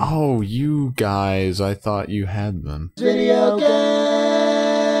 find them. Oh, you guys! I thought you had them. Video games.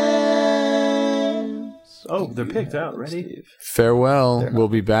 Oh, they're picked out. Ready? Farewell. We'll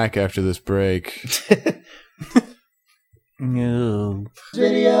be back after this break. No.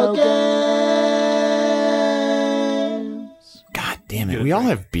 Video games. God damn it! We all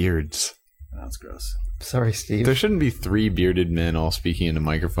have beards. That's gross. Sorry, Steve. There shouldn't be 3 bearded men all speaking into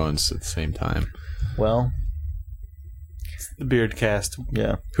microphones at the same time. Well, The beard cast.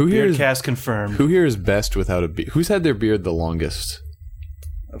 yeah. Who here Beard is cast confirmed. who here is best without a beard? Who's had their beard the longest?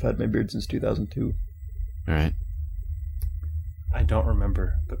 I've had my beard since 2002. All right. I don't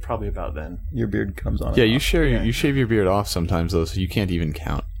remember, but probably about then. Your beard comes on. Yeah, and you off. shave your beard off sometimes though, so you can't even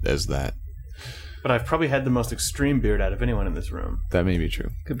count as that. But I've probably had the most extreme beard out of anyone in this room. That may be true.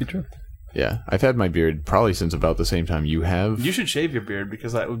 Could be true. Yeah, I've had my beard probably since about the same time you have. You should shave your beard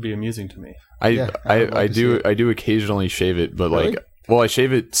because that would be amusing to me. I would love I to do see it. I do occasionally shave it, but Really? I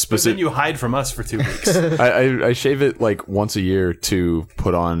shave it But then specific. you hide from us for 2 weeks. I shave it like once a year to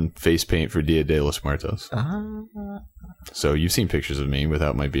put on face paint for Dia de los Muertos. So you've seen pictures of me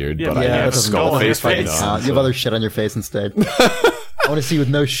without my beard, Yeah, but but I you have have a a skull skull on your face paint face. on. You have other shit on your face instead. I want to see you with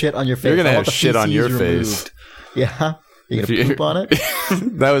no shit on your face. You're gonna I have want the shit on your feces face. removed. Yeah? You're If going to you- poop on it?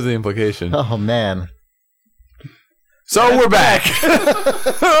 That was the implication. Oh, man. So we're back.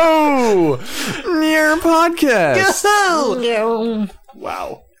 Oh, near podcast.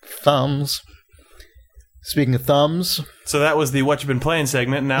 Wow. Thumbs. Speaking of thumbs, So that was the What You've Been Playing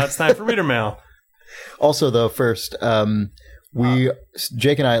segment, and now it's time for Reader Mail. also, though, first,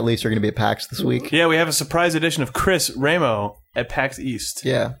 Jake and I at least are going to be at PAX this week. Yeah, we have a surprise edition of Chris Ramo at PAX East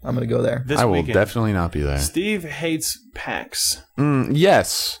Yeah, I'm going to go there. this I will weekend. definitely not be there. Steve hates PAX.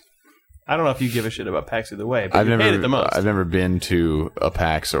 Yes, I don't know if you give a shit about PAX either way, but I've you hate it never the most. I've never been to a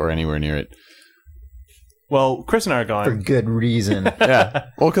PAX or anywhere near it. Well, Chris and I are For going. good reason. Yeah,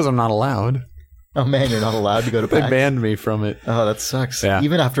 well, because I'm not allowed. Oh, man, you're not allowed to go to They PAX. banned me from it. Oh, that sucks. Yeah.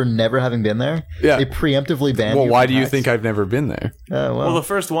 Even after never having been there? Yeah. They preemptively banned Well, you why from do you PAX? think I've never been there? Well, the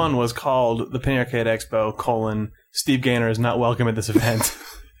first one was called the Penny Arcade Expo, Steve Gaynor is not welcome at this event.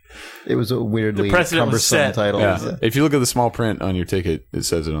 It was a weirdly The precedent was cumbersome set. title. Yeah. If you look at the small print on your ticket, it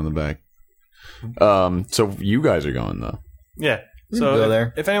says it on the back. So you guys are going though. Yeah. We So can go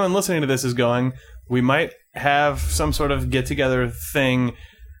there. if anyone listening to this is going, we might have some sort of get-together thing,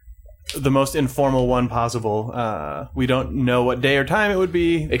 the most informal one possible. We don't know what day or time it would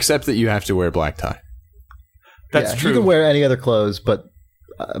be. Except that you have to wear a black tie. That's Yeah, true. You can wear any other clothes, but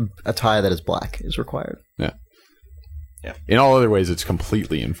a tie that is black is required. In all other ways, it's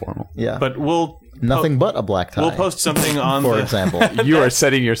completely informal. Yeah. But we'll Nothing but a black tie. we'll post something on for the example. You are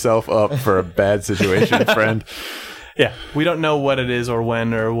setting yourself up for a bad situation, friend. Yeah, we don't know what it is or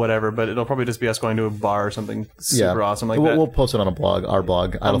when or whatever, but it'll probably just be us going to a bar or something super awesome like that. We'll post it on a blog, our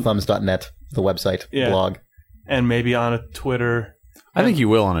blog, idlethumbs.net, the website, Yeah. blog. And maybe on a Twitter, I think you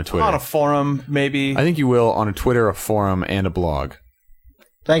will on a Twitter. on a forum, maybe. I think you will on a Twitter, a forum, and a blog.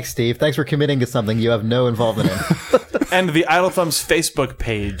 Thanks, Steve. Thanks for committing to something you have no involvement in. And the Idle Thumbs Facebook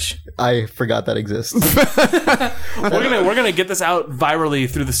page. I forgot that exists. We're gonna get this out virally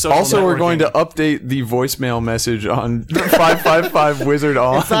through the social. Also, we're going networking. to update the voicemail message on 555 Wizard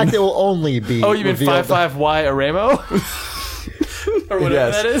on. In fact, it will only be. Oh, you mean revealed- 55Y Aramo? Or whatever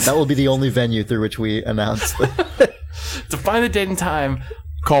Yes. that is. That will be the only venue through which we announce. To find the date and time.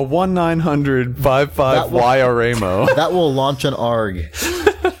 Call 1-900-55-YRAMO. That will launch an ARG.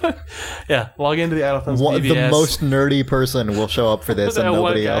 Yeah, log into the Idle Thumbs The BBS. most nerdy person will show up for this and That one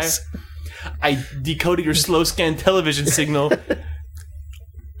nobody guy. else. I decoded your slow scan television signal.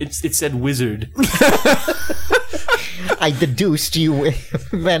 It said wizard. I deduced you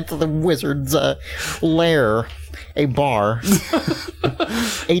went to the wizard's lair, a bar,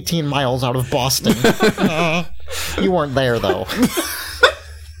 18 miles out of Boston. You weren't there, though.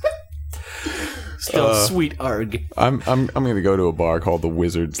 Sweet arg. I'm going to go to a bar called the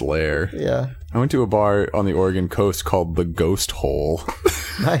Wizard's Lair. Yeah. I went to a bar on the Oregon coast called the Ghost Hole.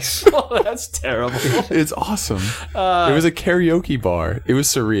 Nice. Oh, that's terrible. It's awesome. It was a karaoke bar. It was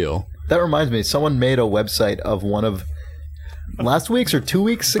surreal. That reminds me, someone made a website of one of last week's or 2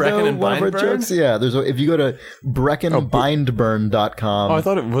 weeks ago. Brecken and One of our Bindburn? jokes. Yeah, if you go to breckenbindburn.com. Oh, I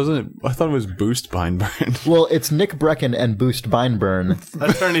thought it was Boost Bindburn. Well, it's Nick Brecken and Boost Bindburn.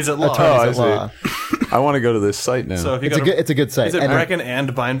 Attorneys at law. Attorneys I at law. I want to go to this site now. So if you It's go to, it's a good site. is it And- Brecken and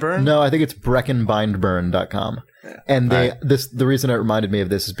Bindburn? No, I think it's breckenbindburn.com. And the reason it reminded me of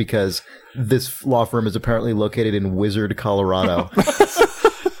this is because this law firm is apparently located in Wizard, Colorado.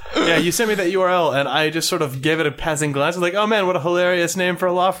 Yeah, you sent me that URL, and I just sort of gave it a passing glance. I was like, oh man, what a hilarious name for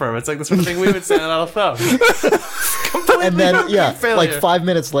a law firm. It's like the sort of thing we would send out of thumb. And then, yeah, failure. like 5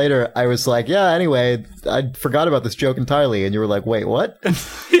 minutes later, I was like, yeah, anyway, I forgot about this joke entirely. And you were like, wait, what?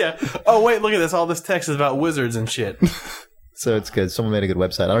 Yeah. Oh, wait, look at this. All this text is about wizards and shit. So it's good. Someone made a good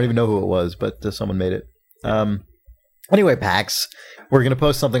website. I don't even know who it was, but someone made it. Anyway, PAX. We're going to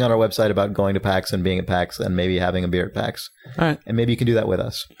post something on our website about going to PAX and being at PAX and maybe having a beer at PAX. All right. And maybe you can do that with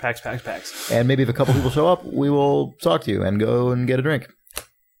us. Pax. And maybe if a couple people show up, we will talk to you and go and get a drink.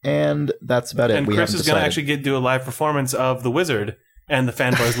 And that's about it. And We Chris haven't is going to decided. actually do a live performance of The Wizard and the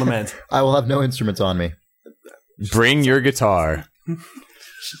Fanboys Lament. I will have no instruments on me. Bring your guitar,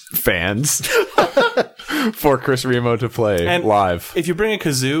 fans, for Chris Remo to play And live. If you bring a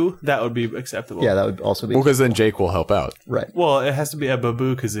kazoo, that would be acceptable. Yeah, that would also be Well, because then Jake will help out. right. Well, it has to be a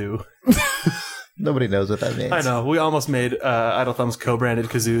baboo kazoo. Nobody knows what that means. I know. We almost made Idle Thumbs co-branded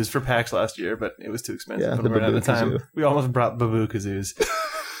kazoos for PAX last year, but it was too expensive. Yeah, but the we ran out of baboo time. kazoo. We almost brought baboo kazoos.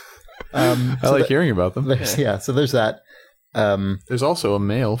 I like hearing about them. So there's that. There's also a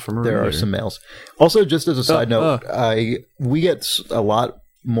mail from a There reader. are some mails. Also, just as a side note, we get a lot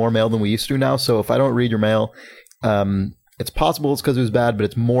more mail than we used to now. So if I don't read your mail, it's possible it's because it was bad, but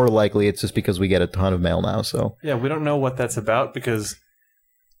it's more likely it's just because we get a ton of mail now. So Yeah, we don't know what that's about because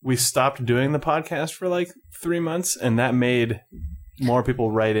we stopped doing the podcast for like 3 months, and that made more people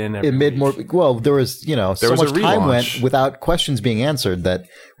write in. Every it made week. more. Well, there was so was a much time relaunch. went without questions being answered that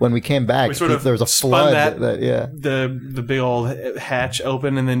when we came back, We sort of there was a spun flood. that- Yeah. the big old hatch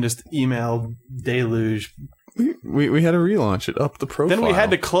open, and then just email deluge. We had to relaunch it up the profile. Then we had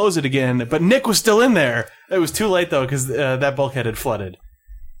to close it again, but Nick was still in there. It was too late though because that bulkhead had flooded.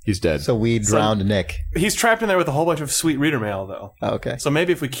 He's dead. So we drowned Nick. He's trapped in there with a whole bunch of sweet reader mail though. Oh, okay, So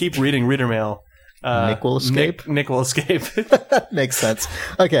maybe if we keep reading reader mail, Nick will escape? Nick will escape. Makes sense.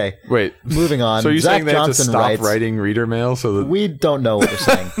 Okay, Wait. moving on. So you're Zach saying they have to Johnson stop writes, writing reader mail so that We don't know what we're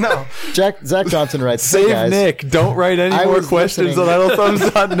saying. No. Zach Johnson writes, "Hey Save guys, Nick. Don't write any I more was questions listening. on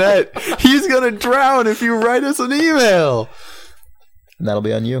idlethumbs.net. He's gonna drown if you write us an email. And that'll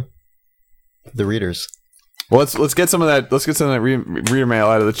be on you, the readers. Well, let's get some of that. Let's get some of that reader mail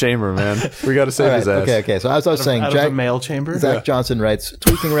out of the chamber, man. We got to save All his right, ass. okay. So as I was saying, Out of Jack, the mail chamber. Zach Johnson writes,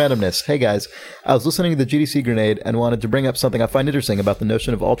 tweaking randomness. Hey guys, I was listening to the GDC Grenade and wanted to bring up something I find interesting about the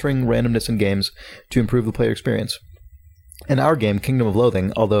notion of altering randomness in games to improve the player experience. In our game, Kingdom of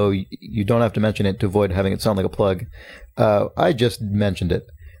Loathing, although you don't have to mention it to avoid having it sound like a plug, I just mentioned it.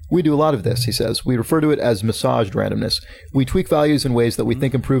 We do a lot of this, he says. We refer to it as massaged randomness. We tweak values in ways that we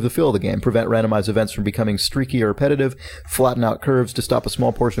think improve the feel of the game, prevent randomized events from becoming streaky or repetitive, flatten out curves to stop a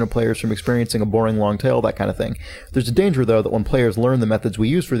small portion of players from experiencing a boring long tail, that kind of thing. There's a danger, though, that when players learn the methods we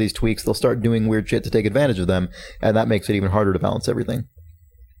use for these tweaks, they'll start doing weird shit to take advantage of them, and that makes it even harder to balance everything.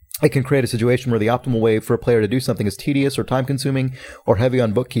 It can create a situation where the optimal way for a player to do something is tedious or time-consuming or heavy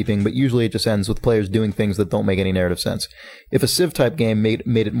on bookkeeping, but usually it just ends with players doing things that don't make any narrative sense. If a Civ-type game made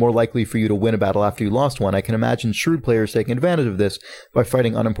it more likely for you to win a battle after you lost one, I can imagine shrewd players taking advantage of this by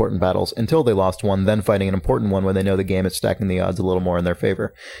fighting unimportant battles until they lost one, then fighting an important one when they know the game is stacking the odds a little more in their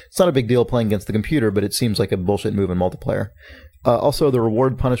favor. It's not a big deal playing against the computer, but it seems like a bullshit move in multiplayer. Also, the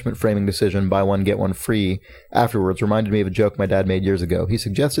reward-punishment framing decision, buy one, get one free, afterwards reminded me of a joke my dad made years ago. He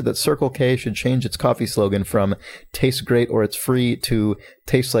suggested that Circle K should change its coffee slogan from tastes great or it's free to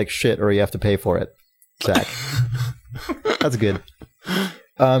tastes like shit or you have to pay for it. Zach. That's good.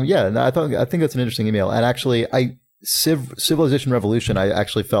 Yeah, no, I think that's an interesting email. And actually, Civilization Revolution, I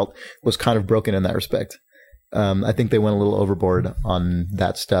actually felt was kind of broken in that respect. I think they went a little overboard on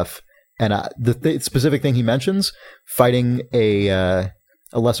that stuff. And the specific thing he mentions, fighting a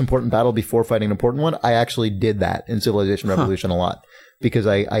less important battle before fighting an important one, I actually did that in Civilization Revolution a lot because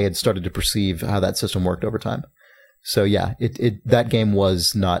I had started to perceive how that system worked over time. So yeah, that game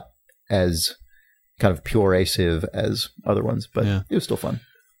was not as kind of pure a Civ as other ones, but Yeah. it was still fun.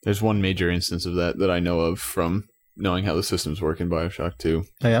 There's one major instance of that I know of from knowing how the systems work in Bioshock 2.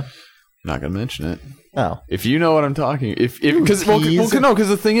 Oh, yeah? Not gonna mention it. Oh, If you know what I'm talking, because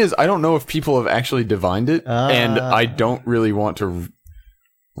the thing is, I don't know if people have actually divined it, and I don't really want to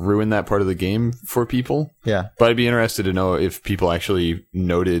ruin that part of the game for people. yeah. But I'd be interested to know if people actually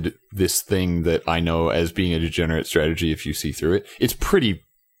noted this thing that I know as being a degenerate strategy. If you see through it, it's pretty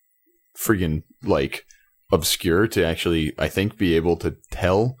friggin' like obscure to actually, I think, be able to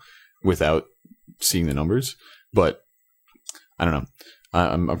tell without seeing the numbers. But I don't know.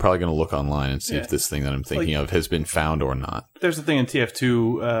 I'm probably going to look online and see if this thing that I'm thinking of has been found or not. There's a thing in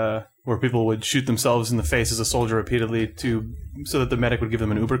TF2 where people would shoot themselves in the face as a soldier repeatedly so that the medic would give them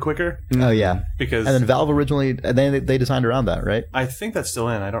an Uber quicker. Oh, yeah. Because And then Valve originally, and then they designed around that, right? I think that's still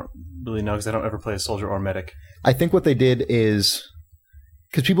in. I don't really know because I don't ever play a soldier or medic. I think what they did is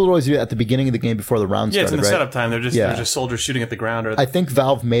because people always do it at the beginning of the game before the round Yeah, started, it's in the right? setup time. They're just soldiers shooting at the ground. Or I think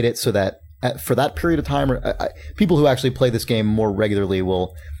Valve made it so that for that period of time, people who actually play this game more regularly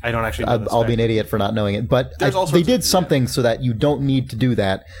will. I don't actually know this I'll be fact. an idiot for not knowing it, but There's all they sorts did of- something so that you don't need to do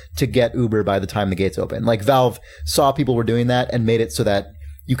that to get Uber by the time the gates open. Like Valve saw people were doing that and made it so that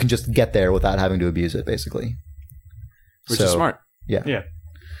you can just get there without having to abuse it, basically. Which is smart. Yeah.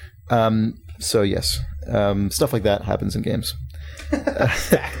 Yeah. So yes, stuff like that happens in games.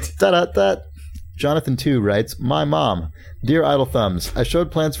 Da-da-da. Jonathan 2 writes, My mom. Dear Idle Thumbs, I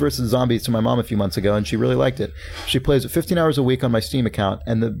showed Plants vs. Zombies to my mom a few months ago, and she really liked it. She plays it 15 hours a week on my Steam account,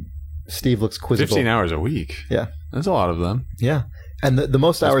 and Steve looks quizzical. 15 hours a week. Yeah. That's a lot of them. Yeah. And the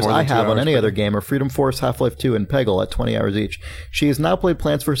most hours more I than 2 have on hours any per other day. game are Freedom Force, Half-Life 2, and Peggle at 20 hours each. She has now played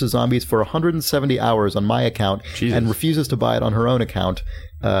Plants vs. Zombies for 170 hours on my account Jesus. and refuses to buy it on her own account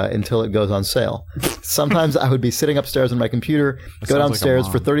until it goes on sale. Sometimes I would be sitting upstairs on my computer, go sounds like a downstairs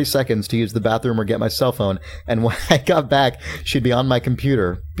for mom. 30 seconds to use the bathroom or get my cell phone, and when I got back, she'd be on my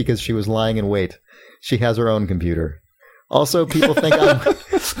computer because she was lying in wait. She has her own computer. Also, people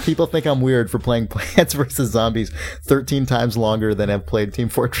think I'm weird for playing Plants vs. Zombies 13 times longer than I've played Team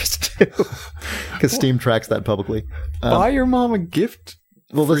Fortress 2 because Steam tracks that publicly. Buy your mom a gift.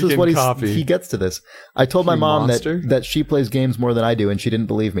 Well, this is freaking what copy. he gets to this. I told my You mom monster. that she plays games more than I do, and she didn't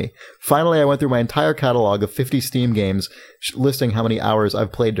believe me. Finally, I went through my entire catalog of 50 Steam games, listing how many hours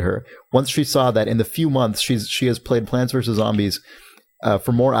I've played to her. Once she saw that in the few months she has played Plants vs. Zombies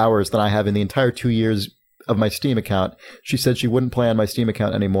for more hours than I have in the entire 2 years of my Steam account, she said she wouldn't play on my Steam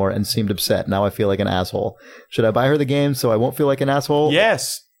account anymore and seemed upset. Now I feel like an asshole. Should I buy her the game so I won't feel like an asshole?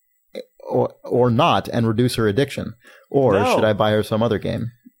 Yes. Or not and reduce her addiction? Or No. should I buy her some other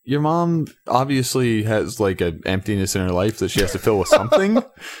game? Your mom obviously has like an emptiness in her life that she has to fill with something.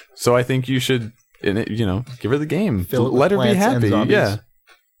 So I think you should, give her the game. Fill it with Let her be plants and happy. zombies. Yeah.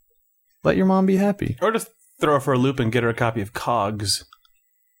 Let your mom be happy. Or just throw her for a loop and get her a copy of Cogs.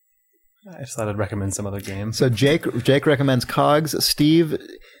 I just thought I'd recommend some other game. So Jake recommends Cogs. Steve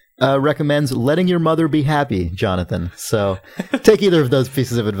recommends letting your mother be happy, Jonathan. So take either of those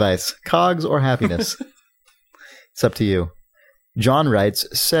pieces of advice, Cogs or happiness. It's up to you. John writes,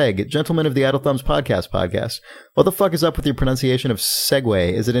 Seg, Gentlemen of the Idle Thumbs podcast. What the fuck is up with your pronunciation of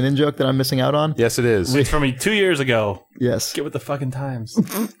Segway? Is it an in-joke that I'm missing out on? Yes, it is. It's from me 2 years ago. Yes. Get with the fucking times.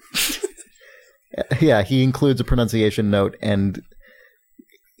 Yeah, he includes a pronunciation note and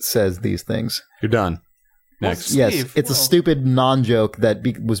says these things. You're done. Next. Steve, Yes, it's a well- stupid non-joke that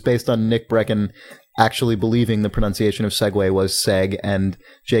was based on Nick Brecken actually believing the pronunciation of Segway was Seg, and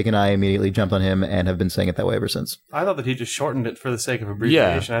Jake and I immediately jumped on him and have been saying it that way ever since. I thought that he just shortened it for the sake of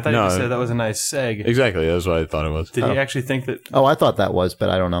abbreviation. I thought no. he just said that was a nice seg. Exactly. That's what I thought it was. Did he actually think that? Oh, I thought that was, but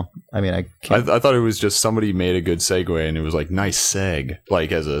I don't know. I mean, I can't. I thought it was just somebody made a good segue and it was like, nice seg.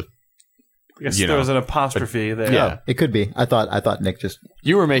 Like as a, I guess You there know. was an apostrophe there. Yeah. It could be. I thought Nick just.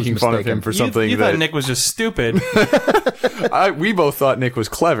 you were making fun of mistaken. him for You, something you thought that Nick was just stupid. we both thought Nick was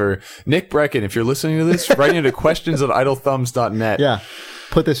clever. Nick Brecken, if you're listening to this, write into questions@idlethumbs.net. Yeah,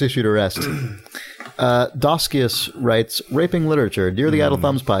 put this issue to rest. Doskius writes, Raping Literature. Dear the Idle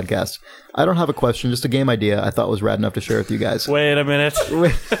Thumbs podcast, I don't have a question, just a game idea I thought was rad enough to share with you guys. Wait a minute.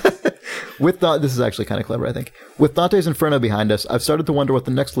 This is actually kind of clever, I think. With Dante's Inferno behind us, I've started to wonder what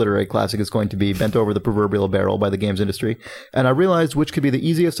the next literary classic is going to be, bent over the proverbial barrel by the games industry, and I realized which could be the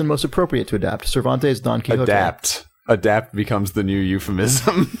easiest and most appropriate to adapt. Cervantes' Don Quixote. Adapt becomes the new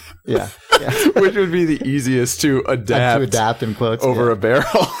euphemism. Yeah. Which would be the easiest to adapt, To adapt in quotes. over yeah. a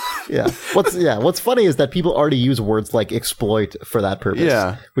barrel. Yeah. What's funny is that people already use words like exploit for that purpose.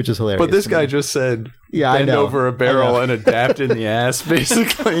 Yeah. Which is hilarious. But this to guy me. just said Yeah, I bend know. over a barrel and adapt in the ass,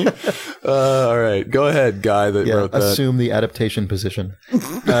 basically. All right. Go ahead, guy that wrote that. assume the adaptation position.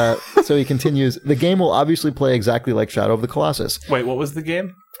 So he continues, the game will obviously play exactly like Shadow of the Colossus. Wait, what was the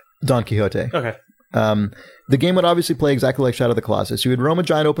game? Don Quixote. Okay. The game would obviously play exactly like Shadow of the Colossus. You would roam a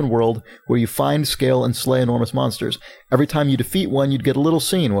giant open world where you find, scale, and slay enormous monsters. Every time you defeat one, you'd get a little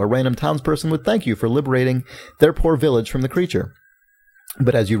scene where a random townsperson would thank you for liberating their poor village from the creature.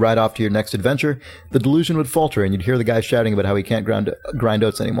 But as you ride off to your next adventure, the delusion would falter and you'd hear the guy shouting about how he can't grind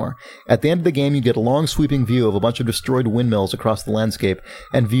oats anymore. At the end of the game, you'd get a long sweeping view of a bunch of destroyed windmills across the landscape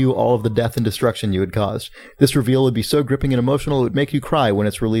and view all of the death and destruction you had caused. This reveal would be so gripping and emotional it would make you cry when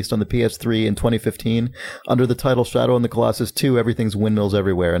it's released on the PS3 in 2015 under the title Shadow and the Colossus 2, Everything's Windmills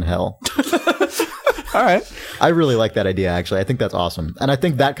Everywhere in Hell. All right. I really like that idea, actually. I think that's awesome. And I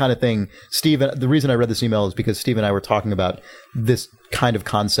think that kind of thing, Steve, the reason I read this email is because Steve and I were talking about this kind of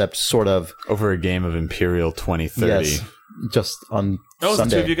concept sort of. Over a game of Imperial 2030. Yes, just on Oh, Sunday.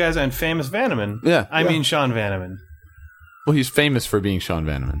 the two of you guys and famous Vanneman. Yeah. I mean Sean Vanneman. Well, he's famous for being Sean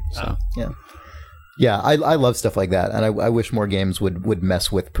Vanneman. So. Yeah, I love stuff like that. And I wish more games would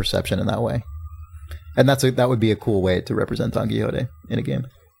mess with perception in that way. And that would be a cool way to represent Don Quixote in a game.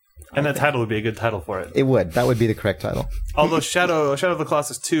 And that title would be a good title for it. It would. That would be the correct title. Although Shadow of the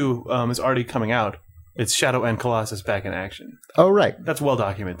Colossus 2 is already coming out. It's Shadow and Colossus back in action. Oh, right. That's well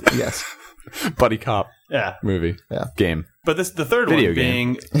documented. Yes. Buddy cop Yeah. movie. Yeah. Game. But the third Video one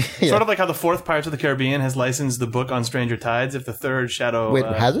game. being sort of like how the fourth Pirates of the Caribbean has licensed the book on Stranger Tides. If the third Shadow... Wait,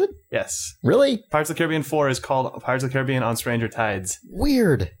 has it? Yes. Really? Pirates of the Caribbean 4 is called Pirates of the Caribbean on Stranger Tides.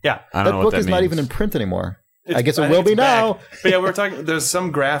 Weird. Yeah. I don't That know what book that is not means. even in print anymore. I It's- guess it think will be it's now. back. But yeah, we were talking. There's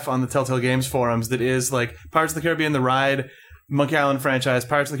some graph on the Telltale Games forums that is like Pirates of the Caribbean: The Ride, Monkey Island franchise,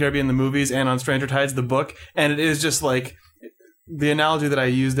 Pirates of the Caribbean: The movies, and on Stranger Tides the book. And it is just like the analogy that I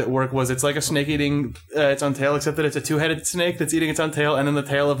used at work was it's like a snake eating its own tail, except that it's a two-headed snake that's eating its own tail, and then the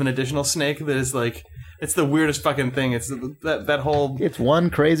tail of an additional snake that is like it's the weirdest fucking thing. It's that whole It's one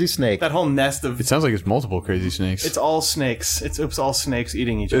crazy snake. nest of It sounds like it's multiple crazy snakes. it's all snakes. It's all snakes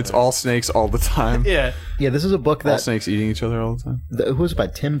eating each other. It's all snakes all the time. yeah. Yeah, this is a book All that snakes eating each other all the time. who was it by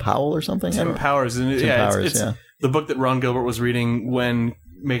Tim Powell or something? I Tim don't- Powers. And Tim yeah, Powers, it's yeah. the book that Ron Gilbert was reading when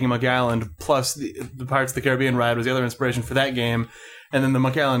making Monkey Island, plus the Pirates of the Caribbean ride was the other inspiration for that game. And then the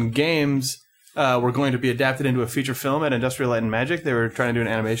Monkey Island games were going to be adapted into a feature film at Industrial Light and Magic. They were trying to do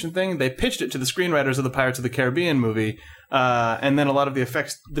an animation thing. They pitched it to the screenwriters of the Pirates of the Caribbean movie. And then a lot of the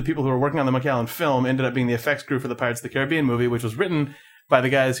effects, the people who were working on the Monkey Island film ended up being the effects crew for the Pirates of the Caribbean movie, which was written by the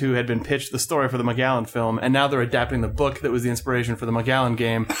guys who had been pitched the story for the Monkey Island film. And now they're adapting the book that was the inspiration for the Monkey Island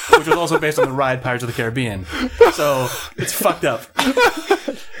game, which was also based on the ride Pirates of the Caribbean. So it's fucked up.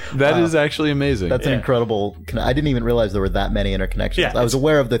 That is actually amazing. That's an incredible. I didn't even realize there were that many interconnections. Yeah, I was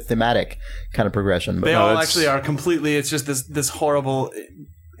aware of the thematic kind of progression, but They No, all it's- actually are completely. It's just this horrible.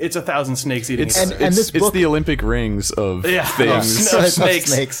 It's 1,000 snakes eating. It's, each other. and this it's book- the Olympic rings of Yeah. things. No, Of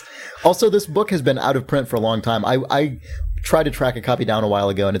snakes. Also, this book has been out of print for a long time. I tried to track a copy down a while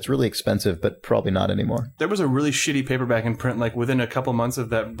ago, and it's really expensive, but probably not anymore. There was a really shitty paperback in print, like within a couple months of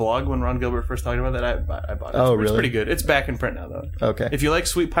that blog when Ron Gilbert first talked about that. I bought it. Oh, It's really? pretty good. It's back in print now, though. Okay, If you like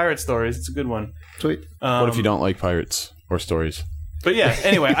sweet pirate stories, it's a good one. sweet. What if you don't like pirates or stories? But yeah,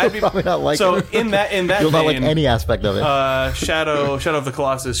 anyway, I'd be Probably not like so it. in that You'll not like vein, any aspect of it. Shadow of the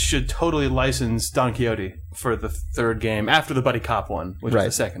Colossus should totally license Don Quixote for the third game after the Buddy Cop one, which Right.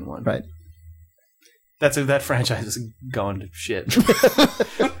 is the second one. Right. That franchise is going to shit.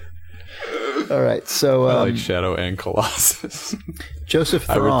 All right. So I like Shadow and Colossus. Joseph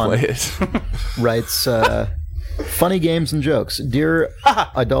I would play Theron it. writes, "Funny games and jokes, dear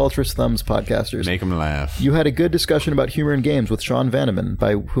idolatrous thumbs podcasters. Make them laugh. You had a good discussion about humor in games with Sean Vanneman,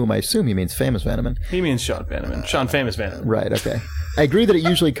 by whom I assume he means famous Vanneman. He means Sean Vanneman, Sean Famous Vanneman. Right, okay. I agree that it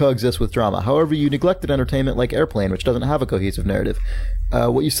usually coexists with drama. However, you neglected entertainment like Airplane, which doesn't have a cohesive narrative.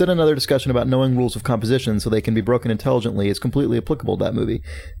 What you said in another discussion about knowing rules of composition so they can be broken intelligently is completely applicable to that movie.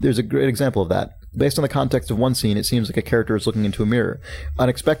 There's a great example of that. Based on the context of one scene, it seems like a character is looking into a mirror.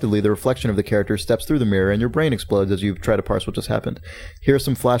 Unexpectedly, the reflection of the character steps through the mirror and your brain explodes as you try to parse what just happened. Here are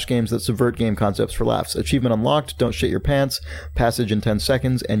some flash games that subvert game concepts for laughs. Achievement unlocked, don't shit your pants, passage in 10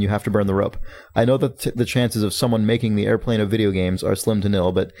 seconds, and you have to burn the rope. I know that the chances of someone making the Airplane of video games are slim to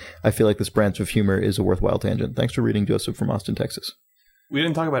nil, but I feel like this branch of humor is a worthwhile tangent. Thanks for reading, Joseph from Austin, Texas. We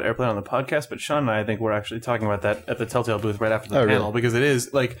didn't talk about Airplane on the podcast, but Sean and I think we're actually talking about that at the Telltale booth right after the Oh, panel really? because it is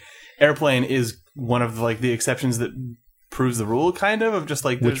like Airplane is one of like the exceptions that proves the rule, kind of just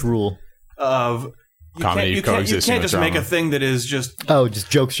like Which rule? of you Comedy you coexisting can't with just make drama. a thing that is just Oh, just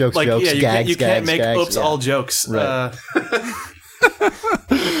jokes, like jokes, yeah, gags, you can't gags, make gags. oops Yeah. all jokes. Right.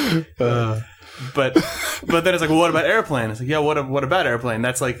 But then it's like, well, what about Airplane? It's like, yeah, what about Airplane?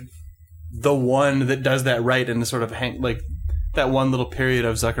 That's like the one that does that right in the sort of like that one little period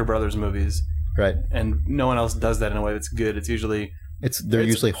of Zucker Brothers movies. Right. And no one else does that in a way that's good. It's usually They're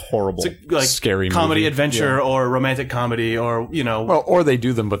usually horrible. It's like Scary comedy movie. adventure or romantic comedy or Well, or they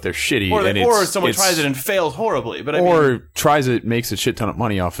do them, but they're shitty. or someone tries it and fails horribly. But tries it, makes a shit ton of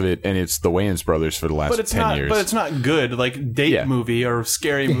money off of it, and it's the Wayans brothers for the last 10 years. But it's not good, like date movie or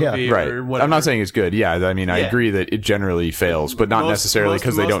scary movie right. or whatever. I'm not saying it's good. Yeah, I mean, I agree that it generally fails, but not necessarily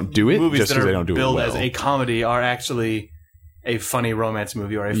because they don't do it, just because they don't do it well. Movies that are billed as a comedy are actually a funny romance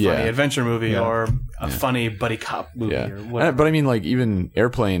movie or a funny adventure movie or a funny buddy cop movie or whatever. But I mean, like, even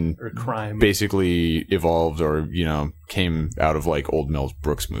Airplane or crime basically evolved or, came out of like old Mel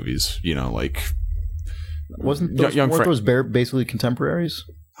Brooks movies, like... Weren't those basically contemporaries?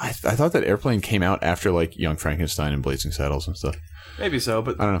 I thought that Airplane came out after like Young Frankenstein and Blazing Saddles and stuff. Maybe so,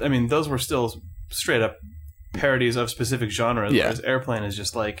 but I mean, those were still straight up parodies of specific genres, whereas Airplane is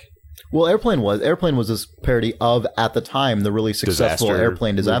just like... Well, Airplane was this parody of, at the time, the really successful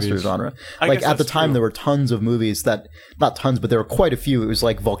airplane disaster movies. Genre. I Like, guess at the that's time, true. there were tons of movies not tons, but there were quite a few. It was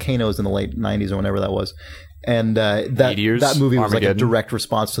like Volcanoes in the late 90s or whenever that was. And Meteors, that movie was like a Armageddon. direct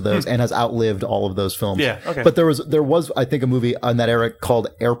response to those and has outlived all of those films. Yeah, okay. But there was, I think, a movie on that era called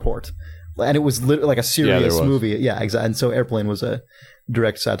Airport. And it was literally like a serious movie. Yeah, exactly. And so Airplane was a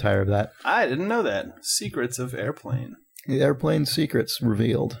direct satire of that. I didn't know that. Secrets of Airplane. The Airplane Secrets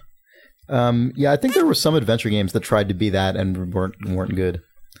revealed. I think there were some adventure games that tried to be that and weren't good.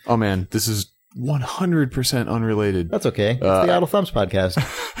 Oh man, this is 100% unrelated. That's okay. It's the Idle Thumbs podcast.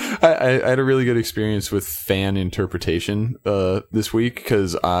 I had a really good experience with fan interpretation this week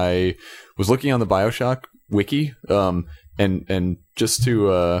because I was looking on the BioShock wiki, and just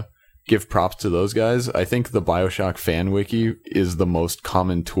to give props to those guys, I think the BioShock fan wiki is the most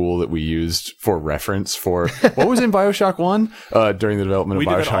common tool that we used for reference for what was in BioShock 1 during the development of We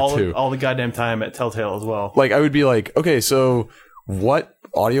did BioShock that 2. all the goddamn time at Telltale as well. Like, I would be like, okay, so what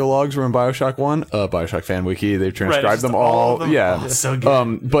audio logs were in BioShock 1? BioShock fan wiki. They've transcribed them all. of them. Yeah. Oh, so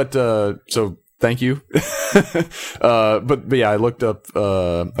good. So thank you. but yeah, I looked up,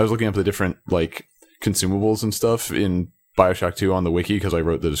 I was looking up the different like consumables and stuff in BioShock 2 on the wiki because I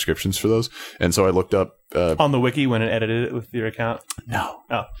wrote the descriptions for those. And so I looked up, on the wiki when it edited it with your account? no.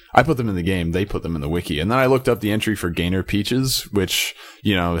 Oh. I put them in the game. They put them in the wiki. And then I looked up the entry for Gainer Peaches, which,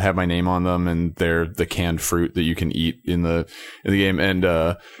 have my name on them, and they're the canned fruit that you can eat in the game. And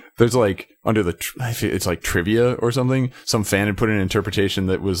there's like under it's like trivia or something. Some fan had put an interpretation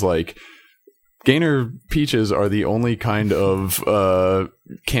that was like, Gainer Peaches are the only kind of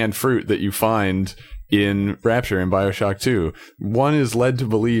canned fruit that you find in Rapture in BioShock 2. One is led to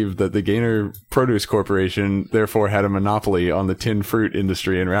believe that the Gainer Produce Corporation therefore had a monopoly on the tin fruit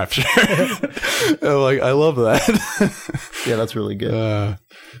industry in Rapture. I love that. Yeah, that's really good.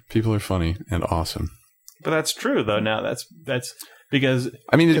 People are funny and awesome. But that's true, though, now. That's because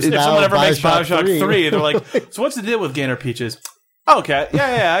I mean, if now someone ever makes BioShock BioShock 3. 3, they're like, so what's the deal with Gainer Peaches? Okay,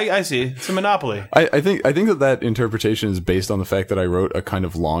 I see. It's a monopoly. I think that interpretation is based on the fact that I wrote a kind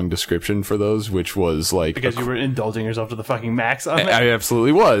of long description for those, which was like Because you were indulging yourself to the fucking max on it. I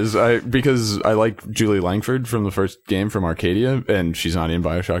absolutely was. Because I like Julie Langford from the first game from Arcadia, and she's not in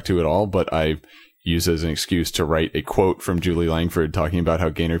BioShock 2 at all, but I use as an excuse to write a quote from Julie Langford talking about how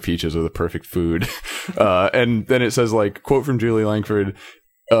Gainer Peaches are the perfect food. And then it says, like, quote from Julie Langford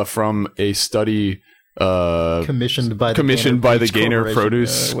from a study Commissioned by the Gainer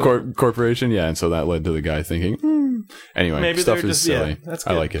Produce Corporation. Yeah, and so that led to the guy thinking, Anyway, Maybe stuff they're is just- silly. yeah, that's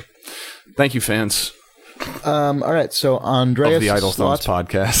I good. like it. Thank you, fans All right, so Andreas of the Idle Slot Thumbs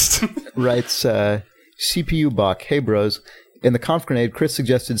podcast. writes, CPU Bach, hey bros. In the Conf Grenade, Chris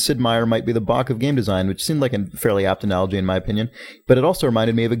suggested Sid Meier might be the Bach of game design, which seemed like a fairly apt analogy in my opinion, but it also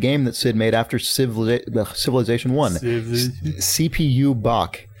reminded me of a game that Sid made after Civilization 1. CPU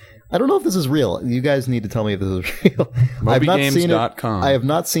Bach. I don't know if this is real. You guys need to tell me if this is real. I've not seen it. MobyGames.com. I have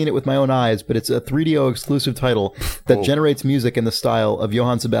not seen it with my own eyes, but it's a 3DO exclusive title that generates music in the style of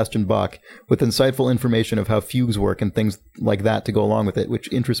Johann Sebastian Bach, with insightful information of how fugues work and things like that to go along with it,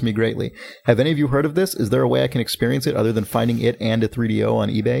 which interests me greatly. Have any of you heard of this? Is there a way I can experience it other than finding it and a 3DO on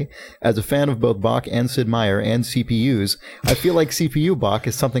eBay? As a fan of both Bach and Sid Meier and CPUs, I feel like CPU Bach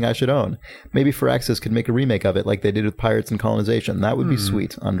is something I should own. Maybe Firaxis could make a remake of it like they did with Pirates and Colonization. That would be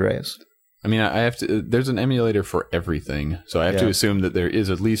sweet, Andreas. I mean, I have to. There's an emulator for everything, so I have to assume that there is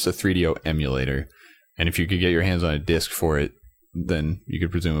at least a 3DO emulator. And if you could get your hands on a disc for it, then you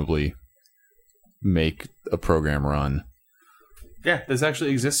could presumably make a program run. Yeah, this actually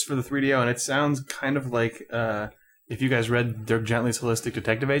exists for the 3DO, and it sounds kind of like if you guys read Dirk Gently's Holistic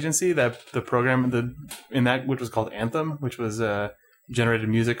Detective Agency, that the program in that which was called Anthem, which was generated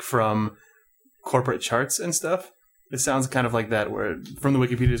music from corporate charts and stuff. It sounds kind of like that, where from the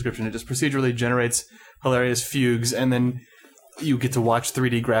Wikipedia description, it just procedurally generates hilarious fugues, and then you get to watch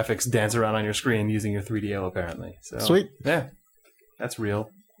 3D graphics dance around on your screen using your 3DO, apparently. So, Sweet. Yeah. That's real.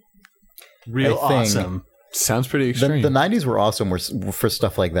 Real I think- awesome. Sounds pretty The extreme. 90s were awesome for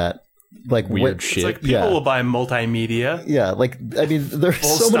stuff like that. Like Weird what- shit. It's like people Yeah. will buy multimedia. Yeah, like I mean, there's Full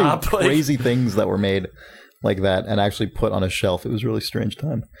so stop, many like- crazy things that were made like that and actually put on a shelf. It was a really strange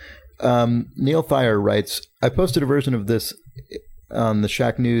time. Neil Thayer writes, I posted a version of this on the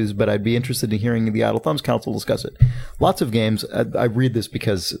Shack News, but I'd be interested in hearing the Idle Thumbs Council discuss it. Lots of games. I read this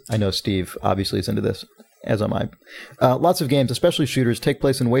because I know Steve obviously is into this, as am I. Lots of games, especially shooters, take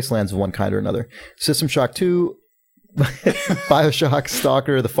place in wastelands of one kind or another. System Shock 2, Bioshock,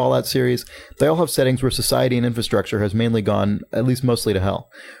 Stalker, the Fallout series, they all have settings where society and infrastructure has mainly gone, at least mostly, to hell.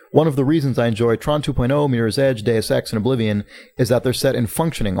 One of the reasons I enjoy Tron 2.0, Mirror's Edge, Deus Ex, and Oblivion is that they're set in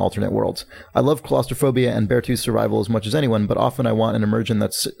functioning alternate worlds. I love claustrophobia and Beartooth survival as much as anyone, but often I want an immersion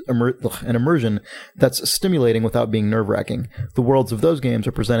that's stimulating without being nerve-wracking. The worlds of those games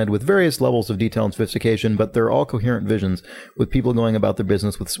are presented with various levels of detail and sophistication, but they're all coherent visions, with people going about their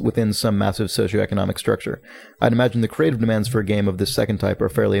business within some massive socioeconomic structure. I'd imagine the creative demands for a game of this second type are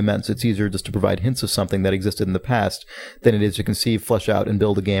fairly immense. It's easier just to provide hints of something that existed in the past than it is to conceive, flesh out, and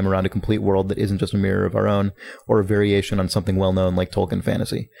build a game around a complete world that isn't just a mirror of our own, or a variation on something well-known like Tolkien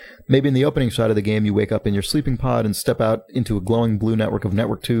fantasy. Maybe in the opening shot of the game, you wake up in your sleeping pod and step out into a glowing blue network of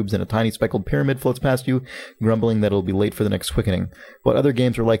network tubes, and a tiny speckled pyramid floats past you, grumbling that it'll be late for the next quickening. What other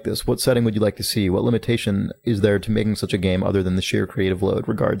games are like this? What setting would you like to see? What limitation is there to making such a game other than the sheer creative load?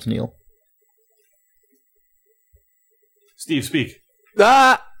 Regards, Neil. Steve, speak.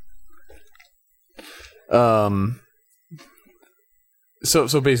 Ah.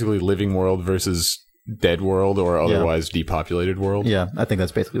 So basically, living world versus dead world or otherwise depopulated world. Yeah, I think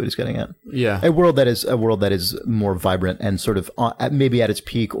that's basically what he's getting at. Yeah. A world that is more vibrant and sort of maybe at its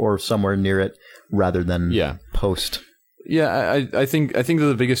peak or somewhere near it, rather than post. Yeah, I think that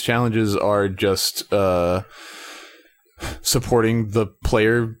the biggest challenges are just supporting the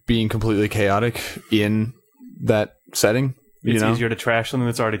player being completely chaotic in that setting. It's easier to trash something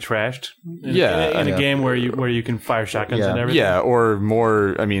that's already trashed. In a game where you can fire shotguns and everything. Yeah, or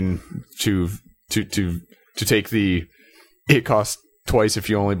more. I mean, to take the it costs twice if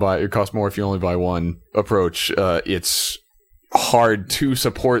you only buy it costs more if you only buy one approach. It's hard to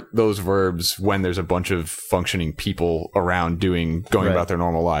support those verbs when there's a bunch of functioning people around going about their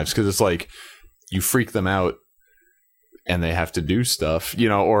normal lives, because it's like you freak them out and they have to do stuff,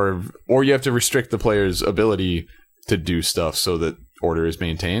 or you have to restrict the player's ability to do stuff so that order is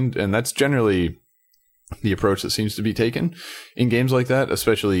maintained. And that's generally the approach that seems to be taken in games like that,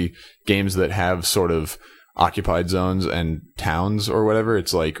 especially games that have sort of occupied zones and towns or whatever.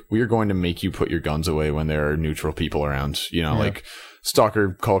 It's like, we are going to make you put your guns away when there are neutral people around, like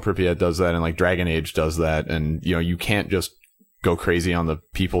Stalker, Call of Pripyat does that, and like Dragon Age does that. And, you can't just go crazy on the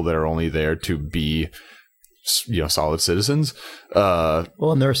people that are only there to be solid citizens. Well,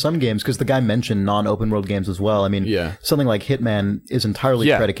 and there are some games, because the guy mentioned non-open world games as well. I mean, something like Hitman is entirely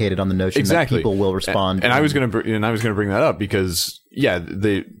predicated on the notion that people will respond. And I was going to bring that up because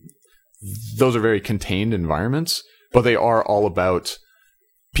those are very contained environments, but they are all about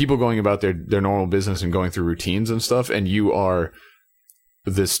people going about their normal business and going through routines and stuff. And you are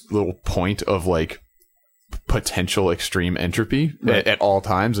this little point of like potential extreme entropy at all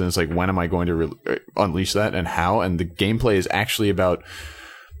times, and it's like, when am I going to unleash that and how? And the gameplay is actually about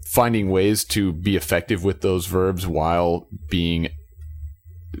finding ways to be effective with those verbs while being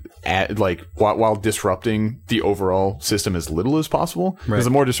while disrupting the overall system as little as possible, because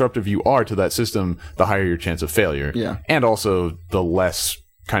the more disruptive you are to that system, the higher your chance of failure, and also the less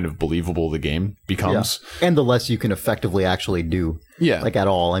kind of believable the game becomes, and the less you can effectively actually do, like at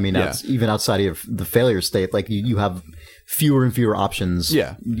all. I mean, even outside of the failure state, like you have fewer and fewer options.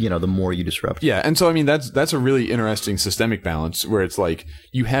 The more you disrupt. And so I mean, that's a really interesting systemic balance where it's like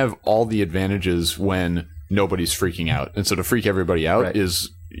you have all the advantages when nobody's freaking out, and so to freak everybody out is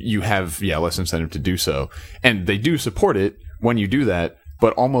you have less incentive to do so, and they do support it when you do that,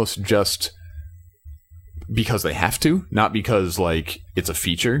 but almost just because they have to, not because like it's a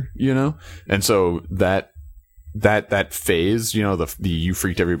feature, and so that phase, the you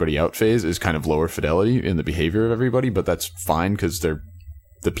freaked everybody out phase, is kind of lower fidelity in the behavior of everybody, but that's fine because the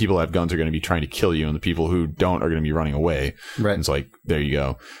people that have guns are going to be trying to kill you, and the people who don't are going to be running away. And it's like, there you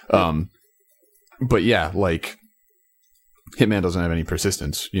go. But like Hitman doesn't have any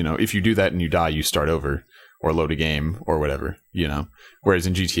persistence. If you do that and you die, you start over or load a game or whatever. Whereas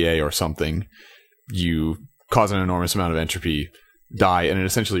in GTA or something, you cause an enormous amount of entropy, die, and it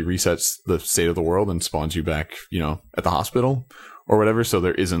essentially resets the state of the world and spawns you back, at the hospital or whatever. So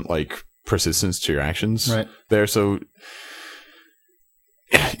there isn't like persistence to your actions there. So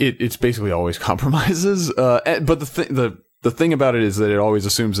it's basically always compromises. But the thing about it is that it always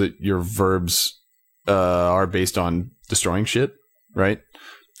assumes that your verbs are based on destroying shit, right?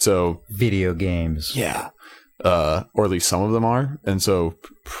 So Video games. yeah, or at least some of them are, and so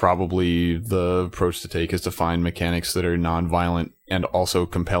probably the approach to take is to find mechanics that are non-violent and also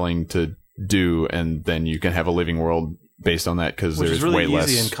compelling to do, and then you can have a living world based on that because Which there's is really way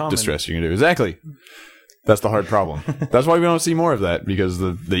easy less and common. distress you can do. Exactly. That's the hard problem. That's why we don't see more of that, because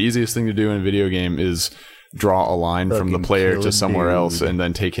the easiest thing to do in a video game is draw a line from the Fucking player kill to a somewhere dude. else and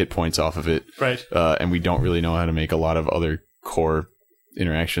then take hit points off of it. Right. And we don't really know how to make a lot of other core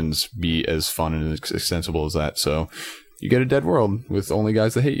interactions be as fun and as extensible as that. So you get a dead world with only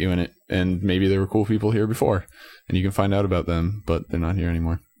guys that hate you in it, and maybe there were cool people here before, and you can find out about them, but they're not here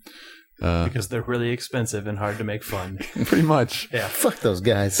anymore. Because they're really expensive and hard to make fun. Pretty much. Yeah. Fuck those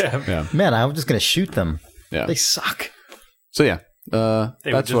guys. Yeah. Man, I'm just gonna shoot them. Yeah. They suck. So yeah, They would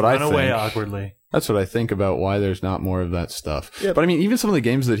that's just what I run away think. awkwardly. That's what I think about why there's not more of that stuff. Yep. But I mean, even some of the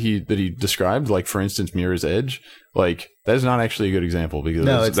games that he described, like for instance, Mirror's Edge, like that is not actually a good example because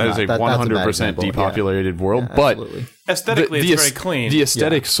No, it's that is not. a That's a bad 100% example. depopulated world. Yeah, but absolutely. Aesthetically, it's very clean. The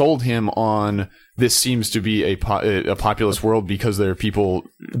aesthetic sold him on this seems to be a populous world because there are people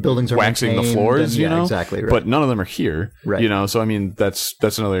The buildings are waxing the maintained floors, and- you yeah, know, exactly. Right. but none of them are here, Right. you know. So I mean, that's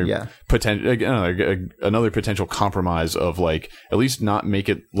another Yeah. another potential compromise of like at least not make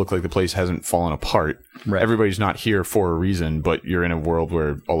it look like the place hasn't fallen apart. Right. Everybody's not here for a reason, but you're in a world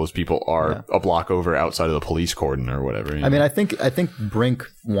where all those people are a block over outside of the police cordon or whatever. you I mean, know? I think Brink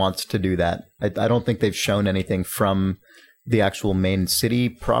wants to do that. I don't think they've shown anything from the actual main city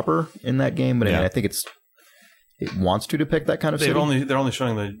proper in that game, but I mean, Yeah. I think it wants to depict that kind of city. They're only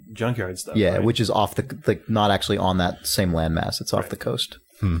showing the junkyard stuff. Yeah, right? which is off the not actually on that same landmass. It's off the coast.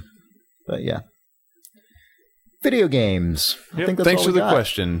 But yeah, video games. I think that's Thanks all for we the got.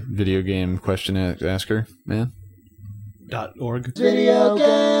 question, video game question asker, man. .org. Video game.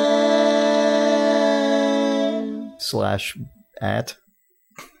 /at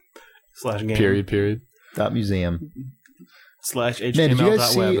 /game. Period. .museum. /HTML. Man, did you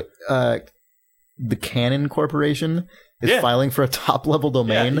guys web. see the Canon Corporation is Yeah. filing for a top level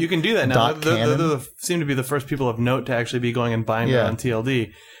Yeah, domain? you can do that now. .canon? They seem to be the first people of note to actually be going and buying Yeah. them on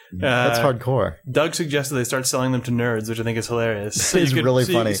TLD. That's hardcore. Doug suggested they start selling them to nerds, which I think is hilarious. So It's really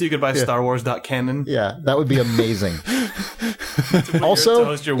so funny. So you could buy Yeah. Star Wars.canon. Yeah, that would be amazing. to Also,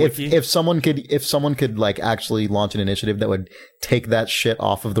 host your if, wiki. if someone could like actually launch an initiative that would take that shit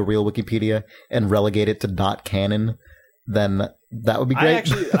off of the real Wikipedia and relegate it to .canon, then that would be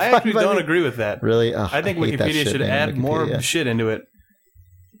great. I actually don't agree with that. Really? Ugh, I think hate that Wikipedia shit, should man. add more Wikipedia. shit into it.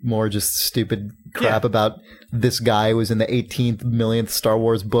 More just stupid crap Yeah. about this guy who was in the 18th millionth Star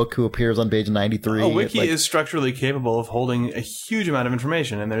Wars book who appears on page 93. A wiki Like, is structurally capable of holding a huge amount of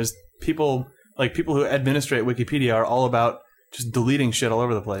information, and there's people who administrate Wikipedia are all about just deleting shit all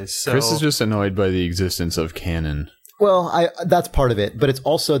over the place. So Chris is just annoyed by the existence of canon. well, that's part of it, but it's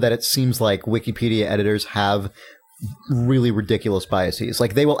also that it seems like Wikipedia editors have really ridiculous biases.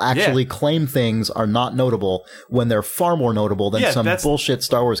 Like they will actually claim things are not notable when they're far more notable than Yeah, some that's- bullshit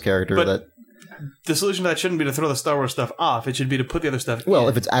Star Wars character but- that. the solution to that shouldn't be to throw the Star Wars stuff off. It should be to put the other stuff Well, in.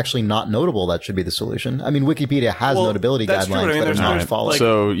 if it's actually not notable, that should be the solution. I mean, Wikipedia has Well, notability that's true, guidelines but I mean, that there's are not no- followed. like-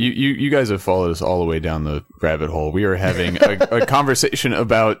 So you guys have followed us all the way down the rabbit hole. We are having a conversation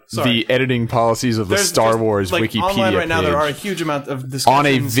about Sorry. the editing policies of the There's Star just, Wars like, Wikipedia online right now, page there are a huge amount of discussions on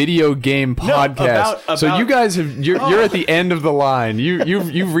a video game podcast. about- so you guys have you're Oh. at the end of the line.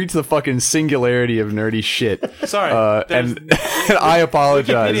 You've reached the fucking singularity of nerdy shit. Sorry, and I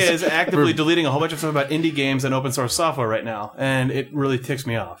apologize. Wikipedia is actively deleting a whole bunch of stuff about indie games and open source software right now, and it really ticks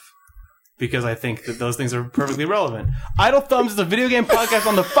me off because I think that those things are perfectly relevant. Idle Thumbs is a video game podcast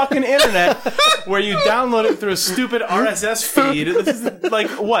on the fucking internet where you download it through a stupid RSS feed. This is like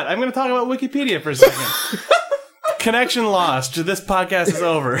what? I'm going to talk about Wikipedia for a second. Connection lost. This podcast is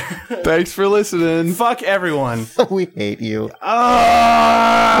over. Thanks for listening. Fuck everyone. We hate you.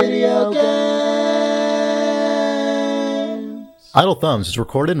 Video game. Idle Thumbs is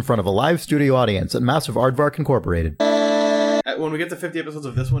recorded in front of a live studio audience at Massive Aardvark Incorporated. When we get to 50 episodes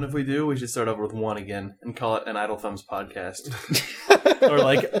of this one, if we do, we should start over with one again and call it an Idle Thumbs podcast. Or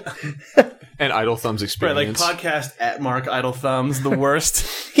like, And Idle Thumbs right, experience. like podcast at Mark Idle Thumbs, the worst.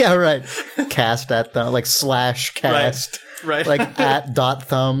 Yeah, right. Cast at the like slash cast. Right. Like at dot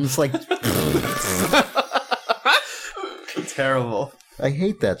thumbs. Like Terrible. I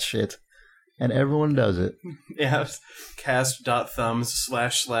hate that shit. And everyone does it. Yeah. Cast.thumbs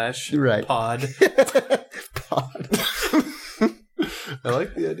 / Right. pod. Pod. I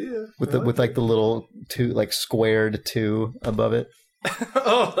like the idea. With like the little two like squared two above it.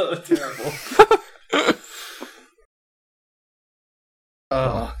 Oh, terrible.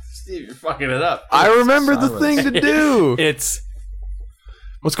 Oh, Steve, you're fucking it up. I remember the Silence. thing to do. It's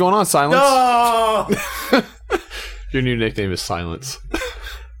What's going on, Silence? no. Your new nickname is Silence.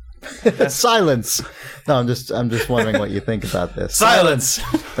 Silence. No, I'm just wondering what you think about this. Silence.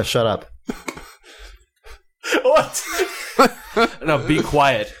 Shut up. What? No, be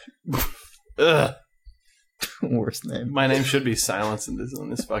quiet. Ugh. Worst name. My name should be Silence in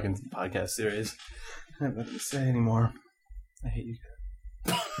this fucking podcast series. I have nothing to say anymore. I hate you.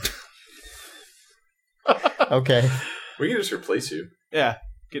 Okay. We can just replace you. Yeah,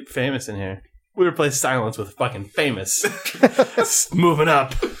 get famous in here. We replace Silence with fucking famous. Moving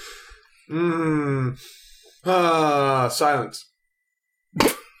up. Silence.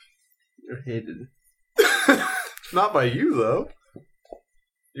 You're hated. Not by you, though.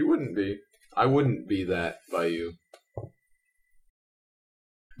 You wouldn't be. I wouldn't be that by you.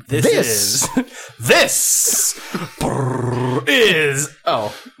 This is.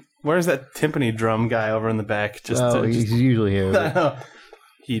 Oh, where's that timpani drum guy over in the back? He's usually here.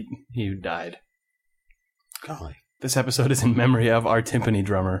 He died. Golly, this episode is in memory of our timpani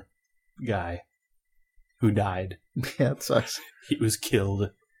drummer guy who died. Yeah, it sucks. He was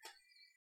killed.